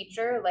the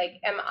teacher, like,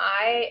 am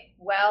I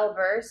well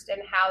versed in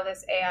how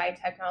this AI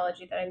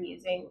technology that I'm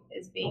using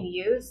is being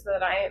used so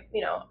that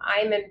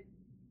I'm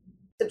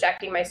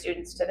subjecting my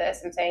students to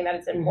this and saying that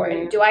it's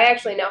important? Do I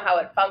actually know how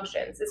it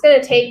functions? It's going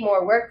to take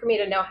more work for me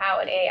to know how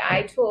an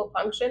AI tool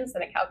functions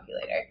than a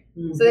calculator.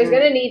 So there's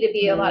going to need to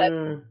be a lot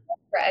of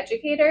for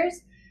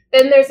educators.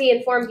 Then there's the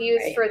informed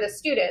views for the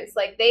students.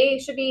 Like, they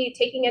should be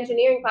taking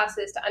engineering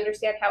classes to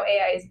understand how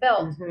AI is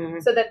built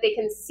so that they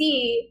can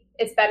see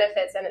its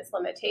benefits and its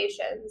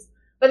limitations.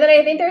 But then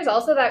I think there's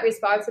also that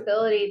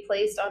responsibility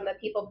placed on the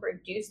people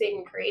producing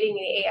and creating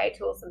the AI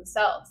tools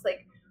themselves.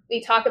 Like,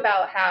 we talk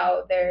about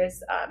how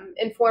there's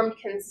informed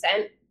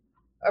consent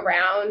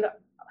around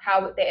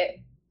how the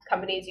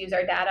companies use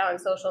our data on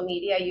social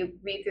media. You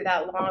read through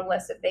that long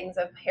list of things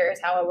of here's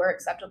how we're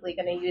acceptably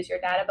going to use your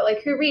data, but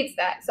like, who reads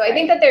that? So I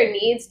think that there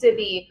needs to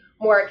be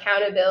more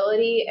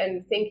accountability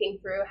and thinking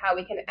through how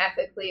we can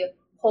ethically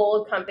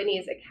hold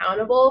companies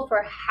accountable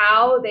for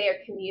how they are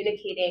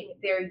communicating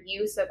their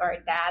use of our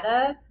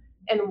data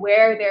and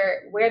where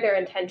their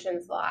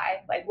intentions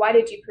lie. Like, why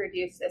did you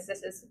produce this?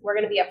 We're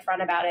going to be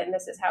upfront about it, and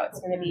this is how it's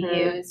going to be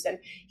used, and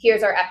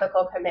here's our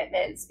ethical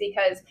commitments,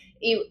 because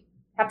you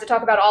have to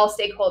talk about all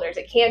stakeholders.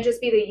 It can't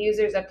just be the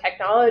users of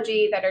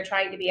technology that are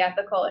trying to be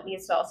ethical. It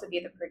needs to also be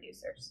the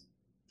producers.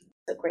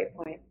 That's a great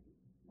point.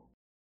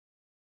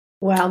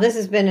 Well, this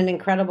has been an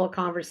incredible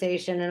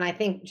conversation. And I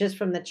think just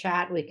from the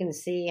chat, we can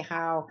see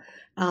how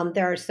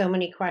there are so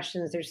many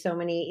questions. There's so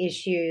many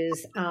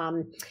issues.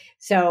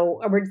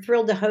 So we're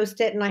thrilled to host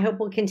it. And I hope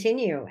we'll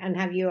continue and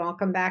have you all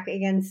come back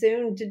again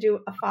soon to do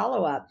a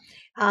follow-up.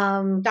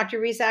 Dr.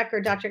 Rizak or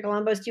Dr.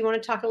 Galambos, do you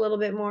want to talk a little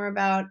bit more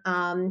about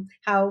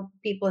how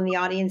people in the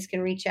audience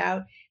can reach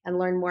out and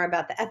learn more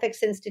about the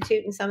Ethics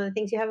Institute and some of the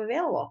things you have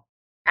available?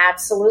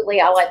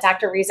 Absolutely. I'll let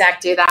Dr. Rizak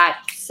do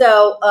that.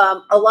 So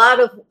a lot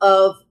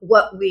of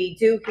what we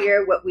do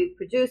here, what we've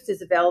produced,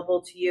 is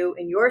available to you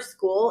in your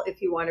school.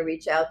 If you want to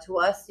reach out to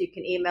us, you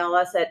can email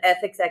us at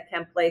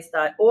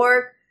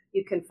ethics@kentplace.org.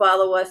 You can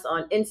follow us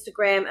on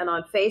Instagram and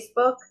on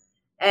Facebook.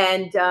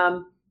 And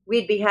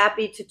we'd be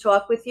happy to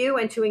talk with you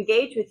and to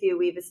engage with you.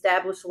 We've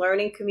established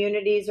learning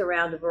communities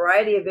around a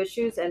variety of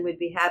issues, and we'd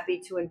be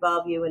happy to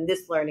involve you in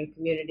this learning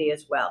community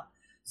as well.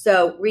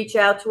 So reach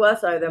out to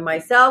us, either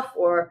myself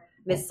or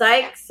Ms.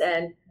 Sykes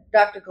and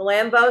Dr.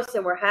 Galambos,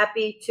 and we're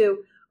happy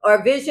to.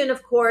 Our vision,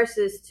 of course,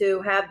 is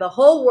to have the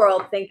whole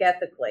world think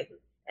ethically.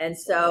 And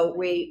so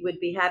we would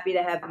be happy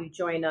to have you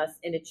join us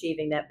in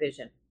achieving that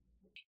vision.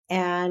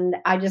 And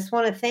I just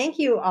want to thank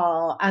you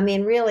all. I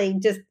mean, really,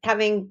 just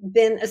having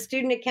been a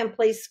student at Kent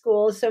Place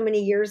School so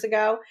many years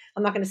ago,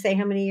 I'm not going to say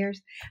how many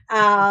years,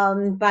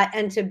 and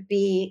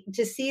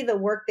to see the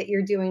work that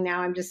you're doing now,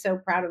 I'm just so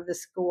proud of the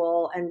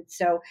school and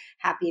so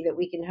happy that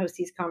we can host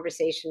these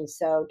conversations.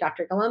 So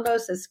Dr.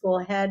 Galambos as school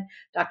head,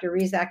 Dr.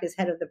 Rizak as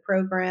head of the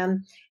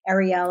program,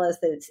 Ariel as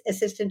the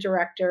assistant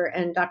director,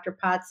 and Dr.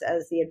 Potts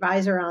as the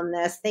advisor on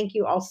this. Thank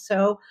you all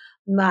so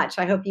much.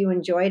 I hope you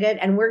enjoyed it.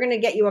 And we're going to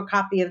get you a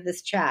copy of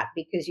this chat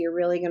because you're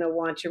really going to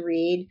want to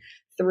read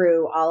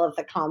through all of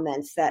the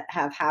comments that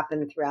have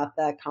happened throughout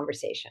the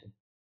conversation.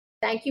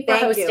 Thank you for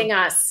hosting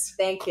us.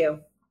 Thank you.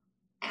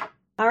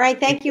 All right.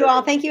 Thank you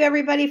all. Thank you,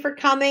 everybody, for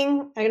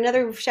coming.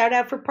 Another shout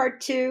out for part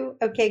 2.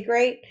 Okay,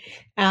 great.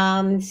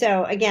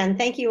 So again,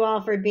 thank you all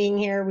for being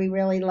here. We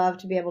really love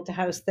to be able to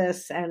host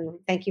this. And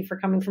thank you for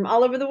coming from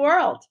all over the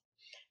world.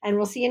 And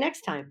we'll see you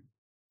next time.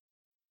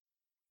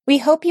 We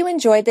hope you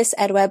enjoyed this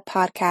EdWeb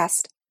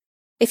podcast.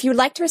 If you'd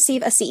like to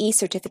receive a CE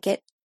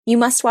certificate, you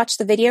must watch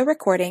the video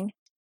recording.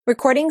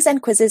 Recordings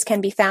and quizzes can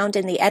be found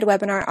in the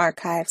EdWebinar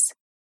archives.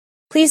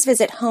 Please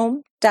visit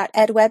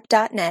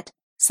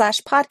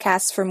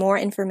home.edweb.net/podcasts for more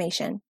information.